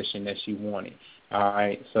job position that she wanted. All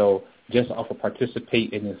right, so just off of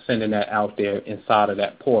participating and sending that out there inside of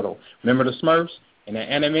that portal. Remember the Smurfs in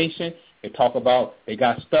that animation? They talk about they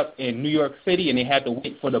got stuck in New York City and they had to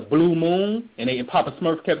wait for the blue moon, and Papa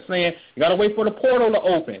Smurf kept saying, you got to wait for the portal to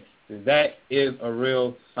open. That is a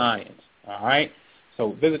real science. All right?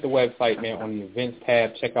 So visit the website, man, on the events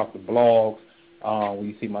tab. Check out the blogs where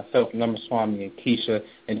you see myself, Number Swami, and Keisha.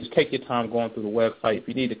 And just take your time going through the website. If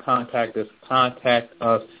you need to contact us, contact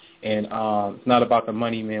us. And it's not about the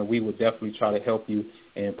money, man. We will definitely try to help you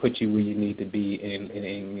and put you where you need to be. And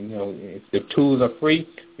you know, if the tools are free,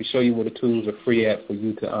 we show you where the tools are free at for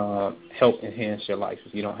you to help enhance your life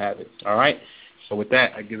if you don't have it. All right? So with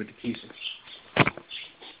that, I give it to Keisha.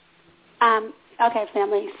 Okay,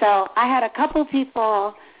 family. So I had a couple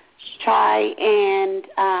people try and,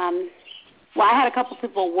 I had a couple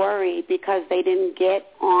people worry because they didn't get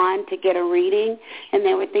on to get a reading, and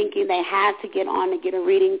they were thinking they had to get on to get a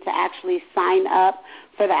reading to actually sign up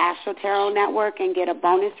for the Astro Tarot Network and get a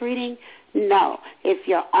bonus reading. No. If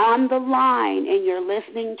you're on the line and you're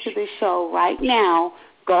listening to the show right now,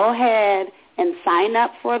 go ahead and sign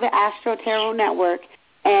up for the Astro Tarot Network,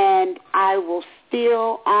 and I will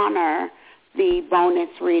still honor the bonus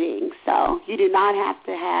reading. So you do not have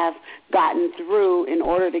to have gotten through in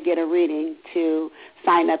order to get a reading to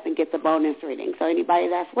sign up and get the bonus reading. So anybody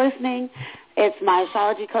that's listening, it's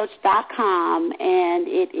myastrologycoach.com, and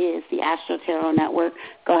it is the Astro Tarot Network.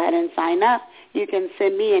 Go ahead and sign up. You can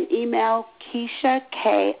send me an email, Keisha,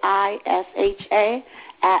 Kisha,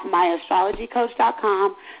 at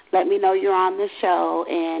myastrologycoach.com. Let me know you're on the show,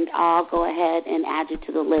 and I'll go ahead and add you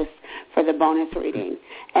to the list for the bonus reading.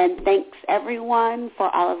 And thanks, everyone,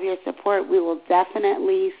 for all of your support. We will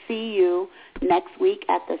definitely see you next week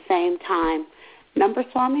at the same time. Number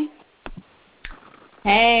Swami?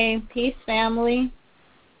 Hey, peace, family.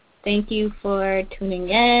 Thank you for tuning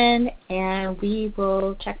in, and we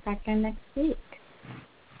will check back in next week.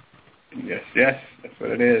 Yes, that's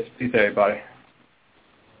what it is. Peace, everybody.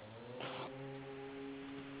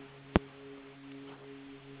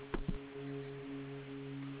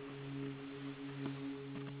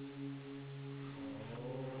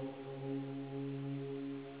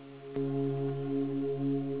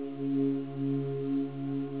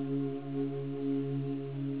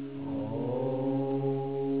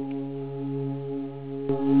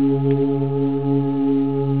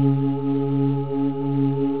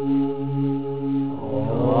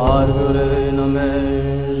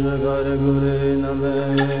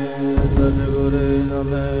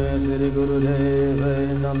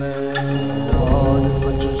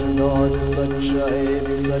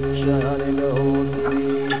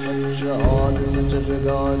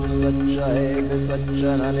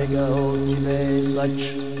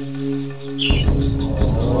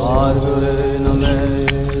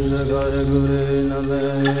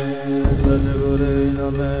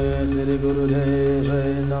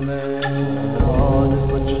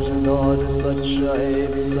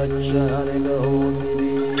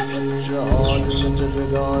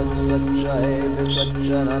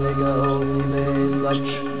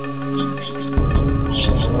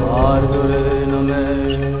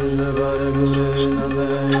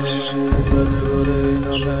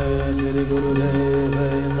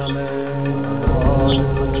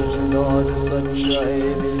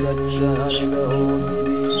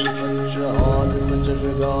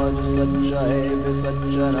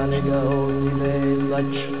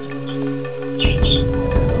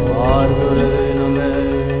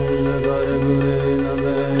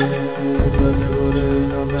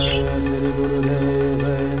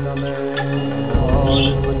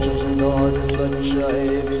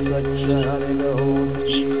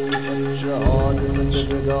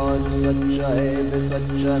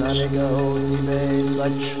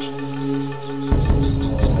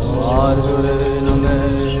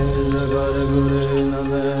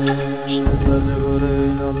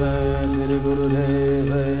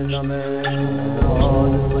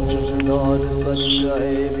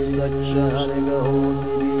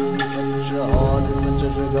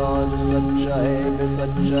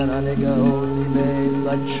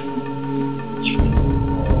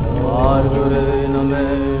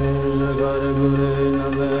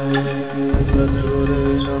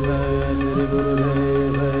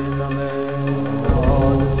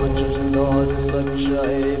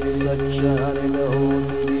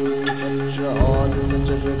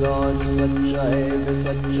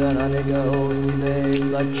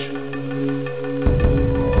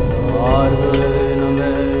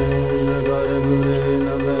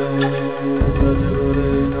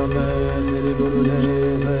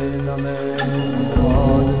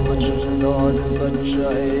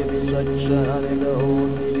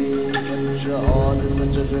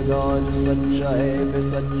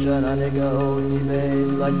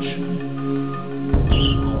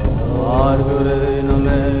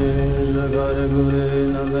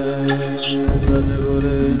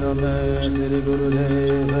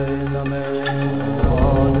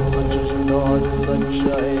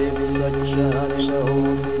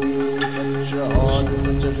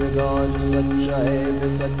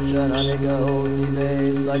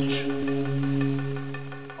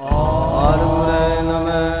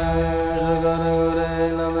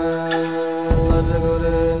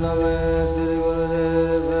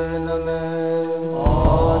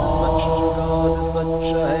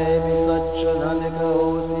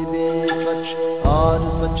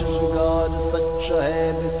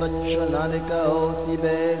 Go.